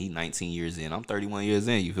the scene. He 19 years in. I'm 31 years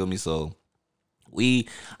in. You feel me? So,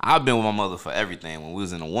 I've been with my mother for everything. When we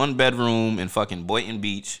was in a 1-bedroom in fucking Boynton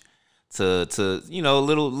Beach to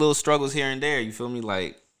little struggles here and there. You feel me?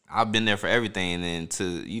 Like, I've been there for everything, and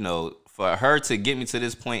then for her to get me to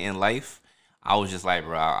this point in life, I was just like,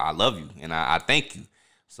 bro, I love you, and I thank you.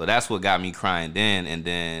 So that's what got me crying then, and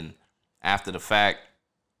then after the fact,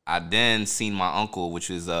 I then seen my uncle, which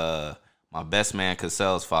is my best man,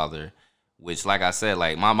 Cassell's father, which, like I said,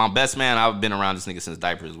 like my best man, I've been around this nigga since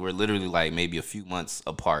diapers. We're literally like maybe a few months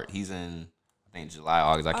apart. He's in, I think, July,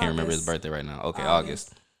 August. I can't remember his birthday right now. Okay,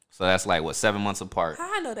 August. So that's like, what, 7 months apart?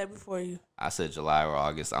 How I know that before you? I said July or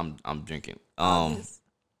August. I'm drinking.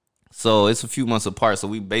 So it's a few months apart. So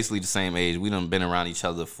we basically the same age. We done been around each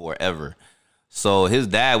other forever. So his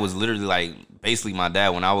dad was literally like basically my dad.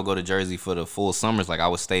 When I would go to Jersey for the full summers, like I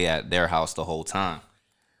would stay at their house the whole time.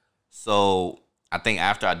 So I think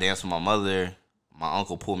after I danced with my mother, my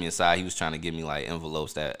uncle pulled me aside. He was trying to give me like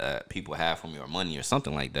envelopes that people have for me or money or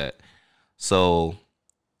something like that. So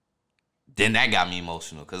then that got me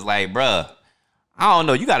emotional. Cause like, bruh, I don't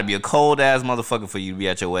know. You got to be a cold ass motherfucker for you to be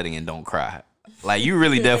at your wedding and don't cry. Like, you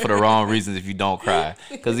really there for the wrong reasons if you don't cry.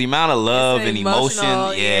 Because the amount of love and emotion,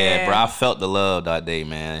 yeah, bro, I felt the love that day,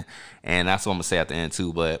 man. And that's what I'm going to say at the end,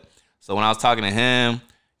 too. But so when I was talking to him,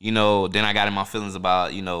 then I got in my feelings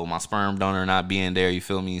about, my sperm donor not being there, you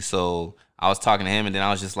feel me? So I was talking to him, and then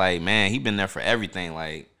I was just like, man, he been there for everything,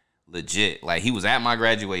 like, legit. Like, he was at my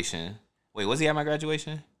graduation. Wait, was he at my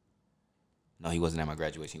graduation? No, he wasn't at my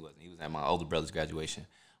graduation. He wasn't. He was at my older brother's graduation.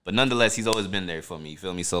 But nonetheless, he's always been there for me. You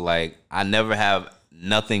feel me? So, like, I never have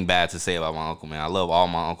nothing bad to say about my uncle, man. I love all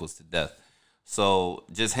my uncles to death. So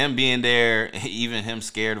just him being there, even him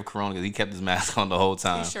scared of Corona because he kept his mask on the whole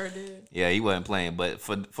time. He sure did. Yeah, he wasn't playing. But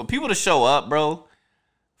for people to show up, bro,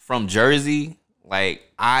 from Jersey, like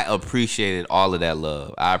I appreciated all of that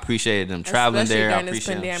love. I appreciated them traveling Especially there. I during this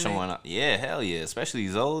appreciated them pandemic. showing up. Yeah, hell yeah. Especially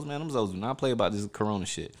these Zoes, man. Them Zoes do not play about this Corona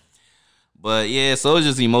shit. But yeah, so it was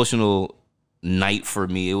just an emotional night for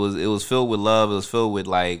me. It was filled with love. It was filled with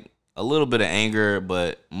like a little bit of anger,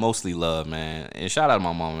 but mostly love, man. And shout out to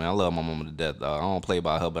my mama, man. I love my mama to death, dog. I don't play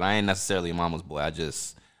about her, but I ain't necessarily a mama's boy. I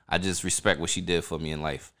just respect what she did for me in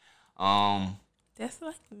life. That's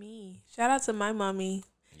like me. Shout out to my mommy.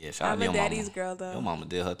 Yeah, shout out I'm to a your daddy's mama. girl though. Your mama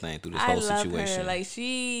did her thing through this I whole love situation. her. Like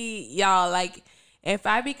y'all, like if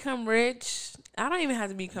I become rich, I don't even have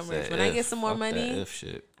to become rich. When I get some more money,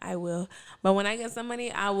 shit. I will. But when I get some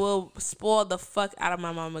money, I will spoil the fuck out of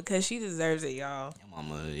my mama because she deserves it, y'all.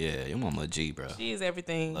 Your mama a G, bro. She is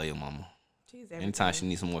everything. Love your mama. She's everything. Anytime she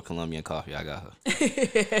needs some more Colombian coffee, I got her.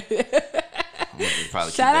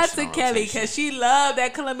 Shout out to Kelly because she loved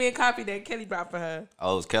that Colombian coffee that Kelly brought for her.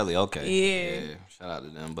 Oh, it's Kelly. Okay. Yeah. Shout out to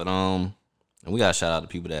them. But and we gotta shout out to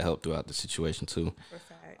people that helped throughout the situation too.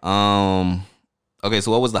 Okay.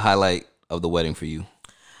 So what was the highlight of the wedding for you?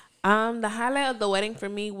 The highlight of the wedding for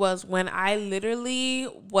me was when I literally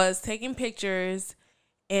was taking pictures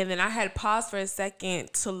and then I had paused for a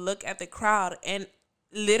second to look at the crowd and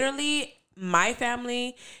literally my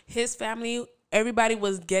family, his family, everybody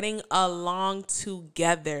was getting along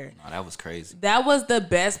together. Oh, that was crazy. That was the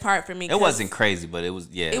best part for me. It wasn't crazy, but it was,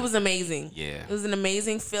 yeah. It was amazing. Yeah. It was an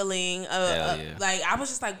amazing feeling. Yeah. Like, I was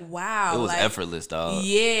just like, wow. It was like, effortless, dog.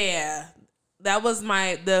 Yeah. That was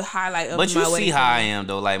the highlight of my wedding. But you see how I am,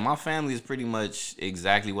 though. Like, my family is pretty much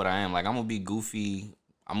exactly what I am. Like, I'm going to be goofy.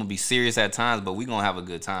 I'm going to be serious at times, but we're going to have a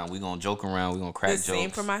good time. We're going to joke around. We're going to crack jokes. The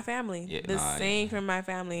same for my family. Yeah, same for my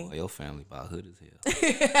family. Well, your family about hood as hell.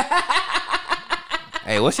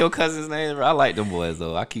 Hey, what's your cousin's name, bro? I like them boys,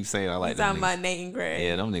 though. I keep saying I like them talking about Nate and Greg.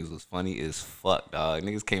 Yeah, them niggas was funny as fuck, dog.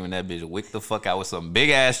 Niggas came in that bitch, wicked the fuck out with some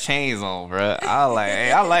big-ass chains on, bro. I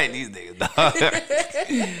like these niggas, dog.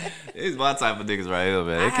 It's my type of niggas right here,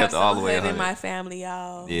 man. They kept it all the way in my family,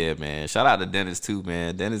 y'all. Yeah, man. Shout out to Dennis, too,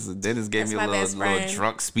 man. Dennis gave me a little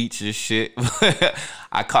drunk speech and shit.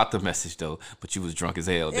 I caught the message, though, but you was drunk as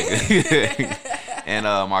hell, nigga. And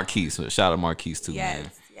Marquise. Shout out to Marquise, too, man.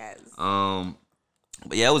 Yes.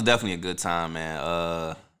 But yeah, it was definitely a good time,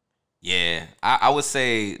 man. Yeah, I would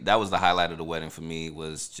say that was the highlight of the wedding for me.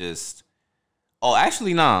 Was just,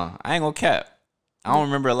 actually, nah, I ain't gonna cap. I don't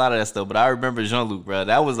remember a lot of that stuff, but I remember Jean-Luc, bro.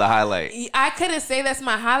 That was the highlight. I couldn't say that's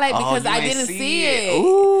my highlight because I didn't see it.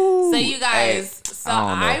 Ooh. So you guys,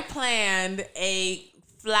 I planned a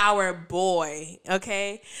flower boy,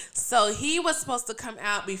 okay? So he was supposed to come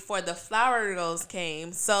out before the flower girls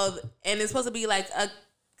came. So, and it's supposed to be like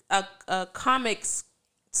a comic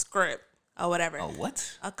script or whatever. Oh,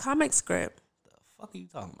 what? A comic script. The fuck are you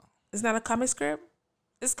talking about? It's not a comic script.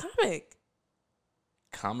 It's comic.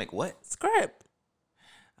 Comic what? Script.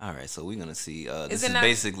 All right, so we're gonna see. This is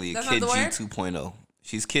basically Kid G 2.0.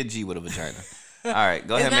 She's Kid G with a vagina. All right,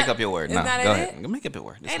 go ahead, make up your word. Go ahead, make up your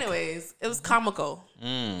word. Anyways, it was comical.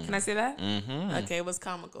 Can I say that? Mm-hmm. Okay, it was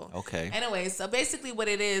comical. Okay. Anyways, so basically what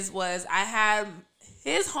it is was I had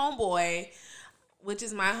his homeboy, which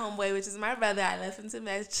is my homeboy, which is my brother. I left him to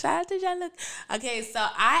match. Shout out to Jean-Luc. Okay, so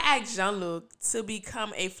I asked Jean-Luc to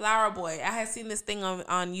become a flower boy. I had seen this thing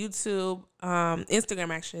on YouTube, Instagram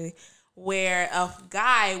actually, where a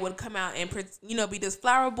guy would come out and, be this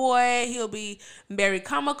flower boy. He'll be very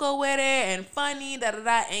comical with it and funny,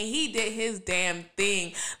 and he did his damn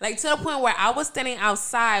thing. Like, to the point where I was standing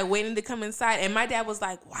outside waiting to come inside, and my dad was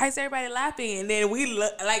like, why is everybody laughing? And then we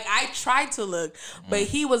look, like, I tried to look, but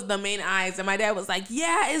he was the main eyes, and my dad was like,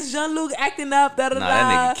 yeah, it's Jean-Luc acting up, Nah,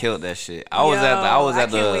 that nigga killed that shit. I was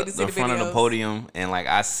at the front of the podium, and, like,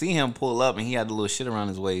 I see him pull up, and he had the little shit around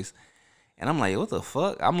his waist. And I'm like, what the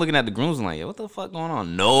fuck? I'm looking at the grooms and like, what the fuck going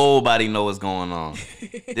on? Nobody know what's going on.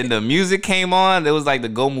 Then the music came on. It was like the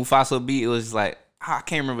Go Mufasa beat. It was just like, I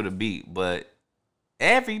can't remember the beat, but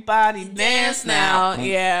everybody dance now.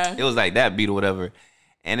 Yeah. It was like that beat or whatever.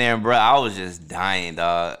 And then, bro, I was just dying,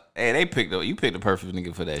 dog. Hey, you picked the perfect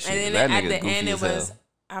nigga for that shit. And then at the end, it was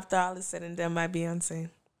After All Is Said and Done by Beyonce.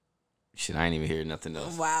 Shit, I ain't even hear nothing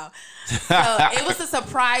else. Wow. So it was a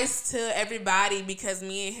surprise to everybody because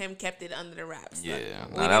me and him kept it under the wraps. Yeah.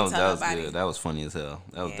 That was good. That was funny as hell.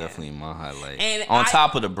 That was definitely my highlight. And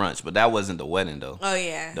top of the brunch, but that wasn't the wedding though. Oh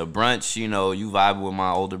yeah. The brunch, you vibing with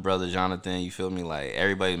my older brother Jonathan, you feel me? Like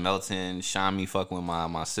everybody melting, Shami fucking with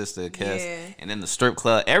my sister Kes. Yeah. And then the strip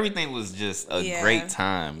club. Everything was just a great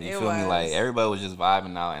time. You feel me? Like everybody was just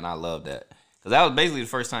vibing out and I love that. Because that was basically the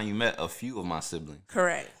first time you met a few of my siblings.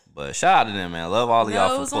 Correct. But shout out to them, man. Love all of y'all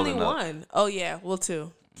for it was pulling only up. one. Oh, yeah. Well,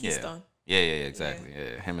 two. Keystone. Yeah, exactly.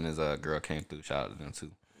 Yeah. Him and his girl came through. Shout out to them,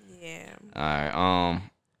 too. Yeah. All right.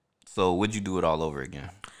 So would you do it all over again?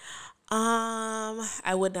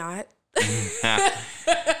 I would not.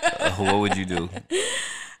 What would you do?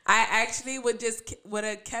 I actually would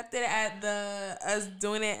have kept it at us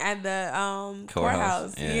doing it at the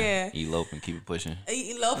courthouse. Yeah. Elope and keep it pushing.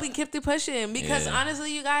 Elope and keep it pushing because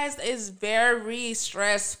honestly, you guys, it's very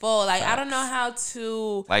stressful. Like, I don't know how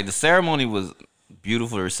to. Like, the ceremony was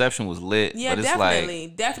beautiful. The reception was lit. Yeah, but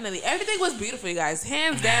it's definitely. Everything was beautiful, you guys.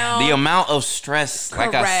 Hands down. The amount of stress,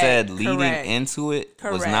 like I said, leading into it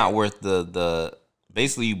was not worth the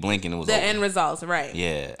basically you blinking, it was the over. End results, right?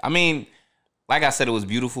 Yeah. I mean, like I said, it was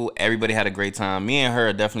beautiful. Everybody had a great time. Me and her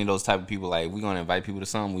are definitely those type of people. Like, we're gonna invite people to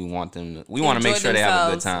something. We want to make sure they have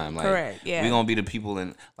a good time. Like, correct. Yeah. We're gonna be the people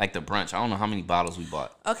in like the brunch. I don't know how many bottles we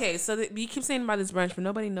bought. Okay, so you keep saying about this brunch, but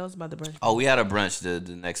nobody knows about the brunch. Oh, we had a brunch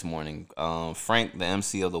the next morning. Frank, the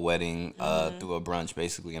MC of the wedding, threw a brunch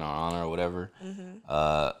basically in our honor or whatever.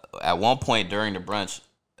 At one point during the brunch,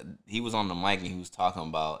 he was on the mic and he was talking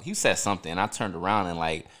about. He said something, and I turned around and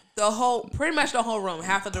like. Pretty much the whole room,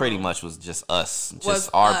 half of the pretty room. much was just us,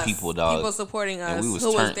 just our people, dog. People supporting us, and we was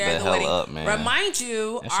who turned was there the at the hell wedding. up, man. Remind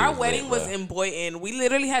you, our wedding was in Boynton. We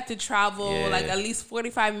literally had to travel like at least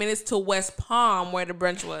 45 minutes to West Palm, where the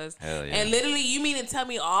brunch was. Hell yeah. And literally, you mean to tell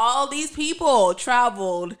me all these people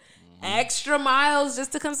traveled extra miles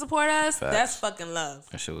just to come support us? Facts. That's fucking love.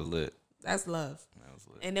 That shit was lit. That's love. That was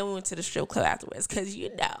lit. And then we went to the strip club afterwards, because you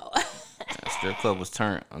know. That strip club was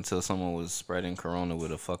turned until someone was spreading Corona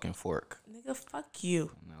with a fucking fork. Nigga, fuck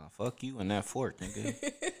you. Nah, fuck you and that fork, nigga.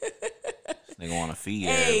 This nigga want to feed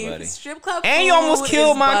Hey, everybody. strip club And food you almost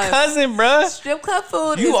killed my bust. cousin, bruh. Strip club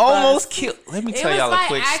food You is almost bust. killed. Let me It tell was y'all a by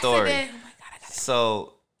quick story. accident. Oh my God,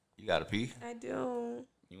 So, you got to pee? I do.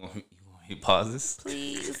 You want me to pause this?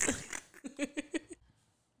 Please.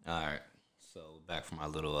 All right. So, back from my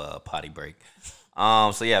little potty break.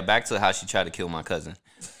 So yeah, back to how she tried to kill my cousin.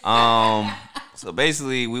 So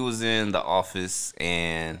basically, we was in the office,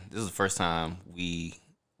 and this is the first time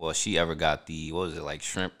she ever got the, what was it, like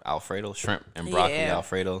shrimp Alfredo, shrimp and broccoli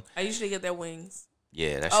Alfredo. I usually get their wings.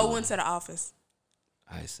 Yeah, that's. Went to the office.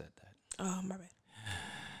 I said that. Oh, my bad.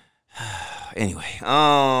 Anyway,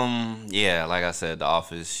 yeah, like I said, the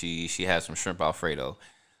office. She had some shrimp Alfredo.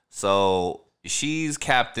 So she's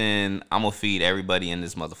captain. I'm gonna feed everybody in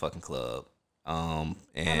this motherfucking club. And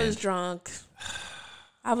I was drunk.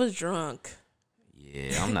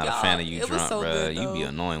 Yeah, I'm not a fan of you drunk, so bro. good, You be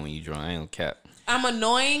annoying when you drunk. I ain't gonna cap. I'm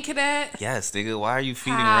annoying, Cadet? Yes, nigga. Why are you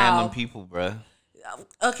feeding How? random people, bro?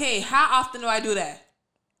 Okay, how often do I do that?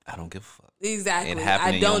 I don't give a fuck. Exactly. It happened I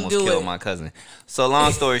and you don't almost do killed it. my cousin. So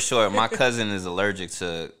long story short, my cousin is allergic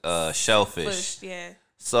to shellfish. Yeah.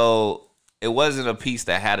 So it wasn't a piece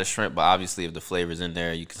that had a shrimp, but obviously if the flavor's in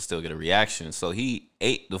there, you can still get a reaction. So he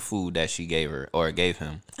ate the food that she gave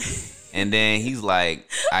him. And then he's like,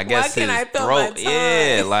 I guess his throat.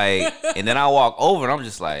 Yeah, like, and then I walk over and I'm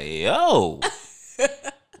just like, yo,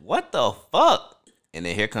 what the fuck? And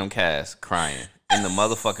then here come Cass crying in the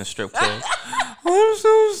motherfucking strip club. I'm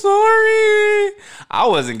so sorry. I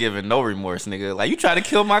wasn't giving no remorse, nigga. Like, you tried to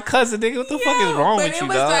kill my cousin, nigga. What the fuck is wrong with you, dog?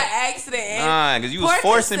 But it was an accident. Nah, because you was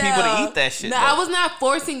forcing people to eat that shit. No, I was not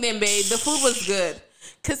forcing them, babe. The food was good.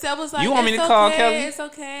 Cassell was like, you want me to call Kelly? It's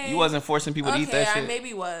okay. You wasn't forcing people to eat that shit? I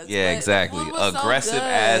maybe was. Yeah, exactly. Aggressive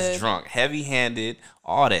ass drunk. Heavy-handed.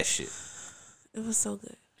 All that shit. It was so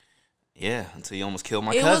good. Yeah, until you almost killed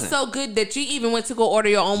my cousin. It was so good that you even went to go order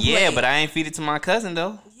your own plate. Yeah, but I ain't feed it to my cousin,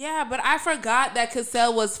 though. Yeah, but I forgot that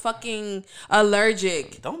Cassell was fucking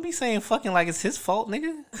allergic. Don't be saying fucking like it's his fault,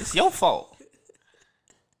 nigga. It's your fault.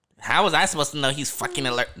 How was I supposed to know he's fucking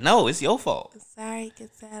allergic? No, it's your fault. Sorry,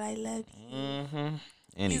 Cassell. I love you. Mm-hmm.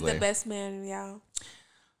 Anyway. He's the best man, y'all.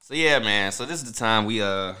 So, yeah, man. So, this is the time we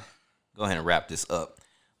go ahead and wrap this up.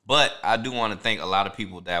 But I do want to thank a lot of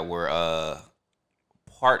people that were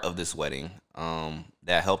part of this wedding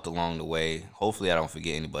that helped along the way. Hopefully, I don't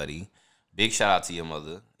forget anybody. Big shout out to your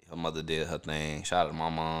mother. Her mother did her thing. Shout out to my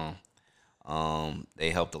mom.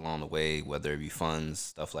 They helped along the way, whether it be funds,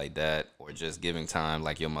 stuff like that, or just giving time.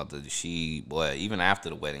 Like your mother, even after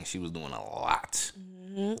the wedding, she was doing a lot.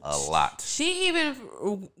 Mm-hmm. A lot. She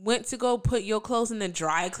even went to go put your clothes in the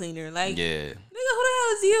dry cleaner. Like, yeah. Nigga, who the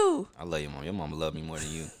hell is you? I love your mom. Your mama love me more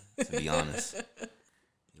than you, to be honest.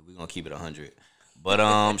 We're going to keep it 100.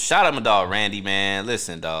 But shout out my dog, Randy, man.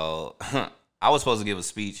 Listen, dog. I was supposed to give a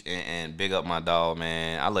speech and big up my dog,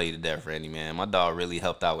 man. I love you to death, Randy, man. My dog really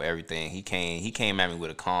helped out with everything. He came at me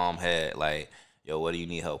with a calm head, like, yo, what do you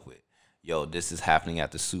need help with? yo, this is happening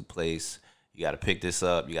at the soup place. You got to pick this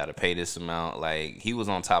up. You got to pay this amount. Like, he was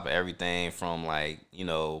on top of everything from, like, you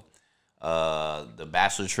know, the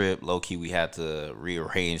bachelor trip. Low key, we had to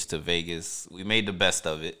rearrange to Vegas. We made the best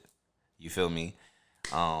of it. You feel me?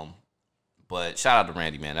 But shout out to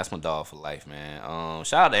Randy, man. That's my dog for life, man.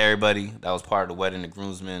 Shout out to everybody that was part of the wedding, the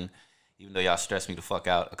groomsmen. Even though y'all stressed me the fuck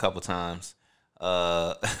out a couple times.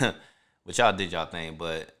 But y'all did y'all thing.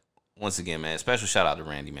 But once again, man, special shout out to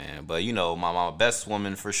Randy, man. But, you know, my best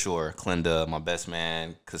woman for sure, Clinda, my best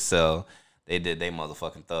man, Cassell, they did they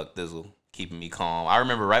motherfucking thug thizzle, keeping me calm. I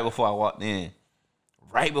remember right before I walked in,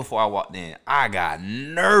 I got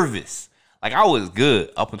nervous. Like, I was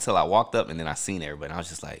good up until I walked up, and then I seen everybody. And I was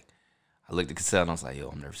just like, I looked at Cassell, and I was like, yo,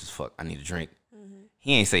 I'm nervous as fuck. I need a drink. Mm-hmm.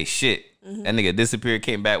 He ain't say shit. Mm-hmm. That nigga disappeared,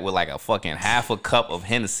 came back with like a fucking half a cup of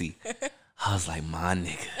Hennessy. I was like, my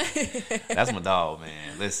nigga. That's my dog,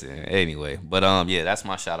 man. Listen, anyway. But, yeah, that's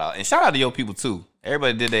my shout out. And shout out to your people, too.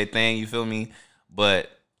 Everybody did their thing, you feel me? But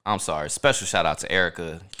I'm sorry. Special shout out to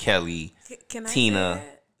Erica, Kelly, Tina.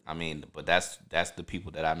 I mean, but that's the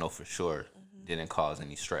people that I know for sure didn't cause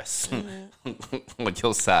any stress on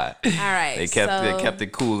your side. All right. They kept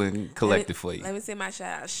it cool and collected for you. Let me say my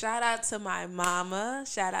shout out. Shout out to my mama.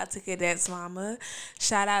 Shout out to Cadet's mama.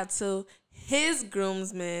 Shout out to his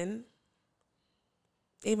groomsmen.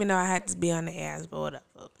 Even though I had to be on the ass, but whatever.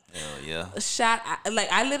 Hell yeah.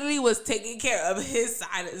 I literally was taking care of his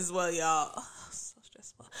side as well, y'all. Oh, so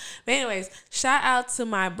stressful. But anyways, shout out to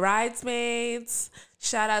my bridesmaids.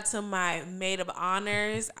 Shout out to my maid of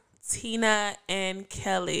honors, Tina and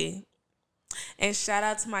Kelly. And shout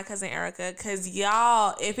out to my cousin Erica. Because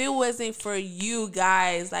y'all, if it wasn't for you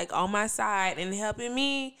guys, like, on my side and helping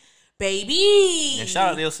me, baby. And shout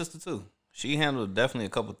out to your sister, too. She handled definitely a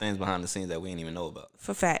couple things behind the scenes that we didn't even know about.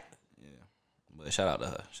 For fact. Yeah. But shout out to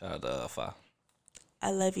her. Shout out to Fa.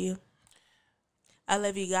 I love you. I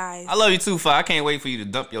love you guys. I love you too, Fa. I can't wait for you to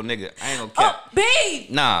dump your nigga. I ain't gonna cap. Oh, babe!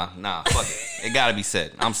 Nah, fuck it. It gotta be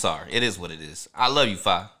said. I'm sorry. It is what it is. I love you,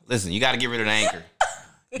 Fa. Listen, you gotta get rid of the anchor.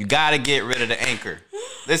 You gotta get rid of the anchor.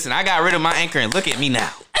 Listen, I got rid of my anchor and look at me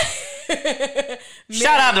now.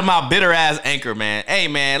 Shout out to my bitter ass anchor, man. Hey,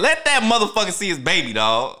 man, let that motherfucker see his baby,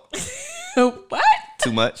 dog. What?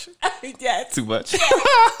 Too much? Yes. Too much?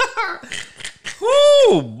 Yes.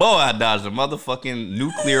 Woo! Boy, I dodged a motherfucking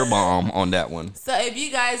nuclear bomb on that one. So if you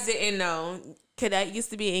guys didn't know, Cadet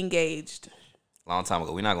used to be engaged. Long time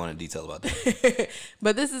ago. We're not going into detail about that.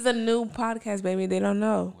 But this is a new podcast, baby. They don't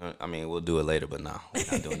know. I mean, we'll do it later, but no. We're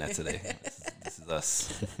not doing that today. This is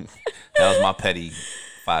us. That was my petty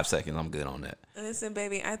 5 seconds. I'm good on that. Listen,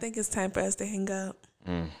 baby, I think it's time for us to hang up.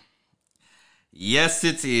 Yes,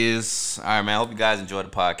 it is. All right, man. I hope you guys enjoyed the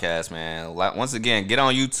podcast, man. Once again, get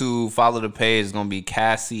on YouTube. Follow the page. It's going to be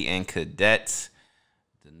Cassie and Cadet.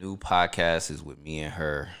 The new podcast is with me and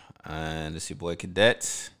her. And it's your boy,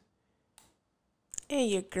 Cadet. And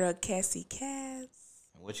your girl, Cassie Cass.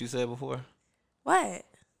 What you said before? What?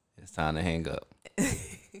 It's time to hang up.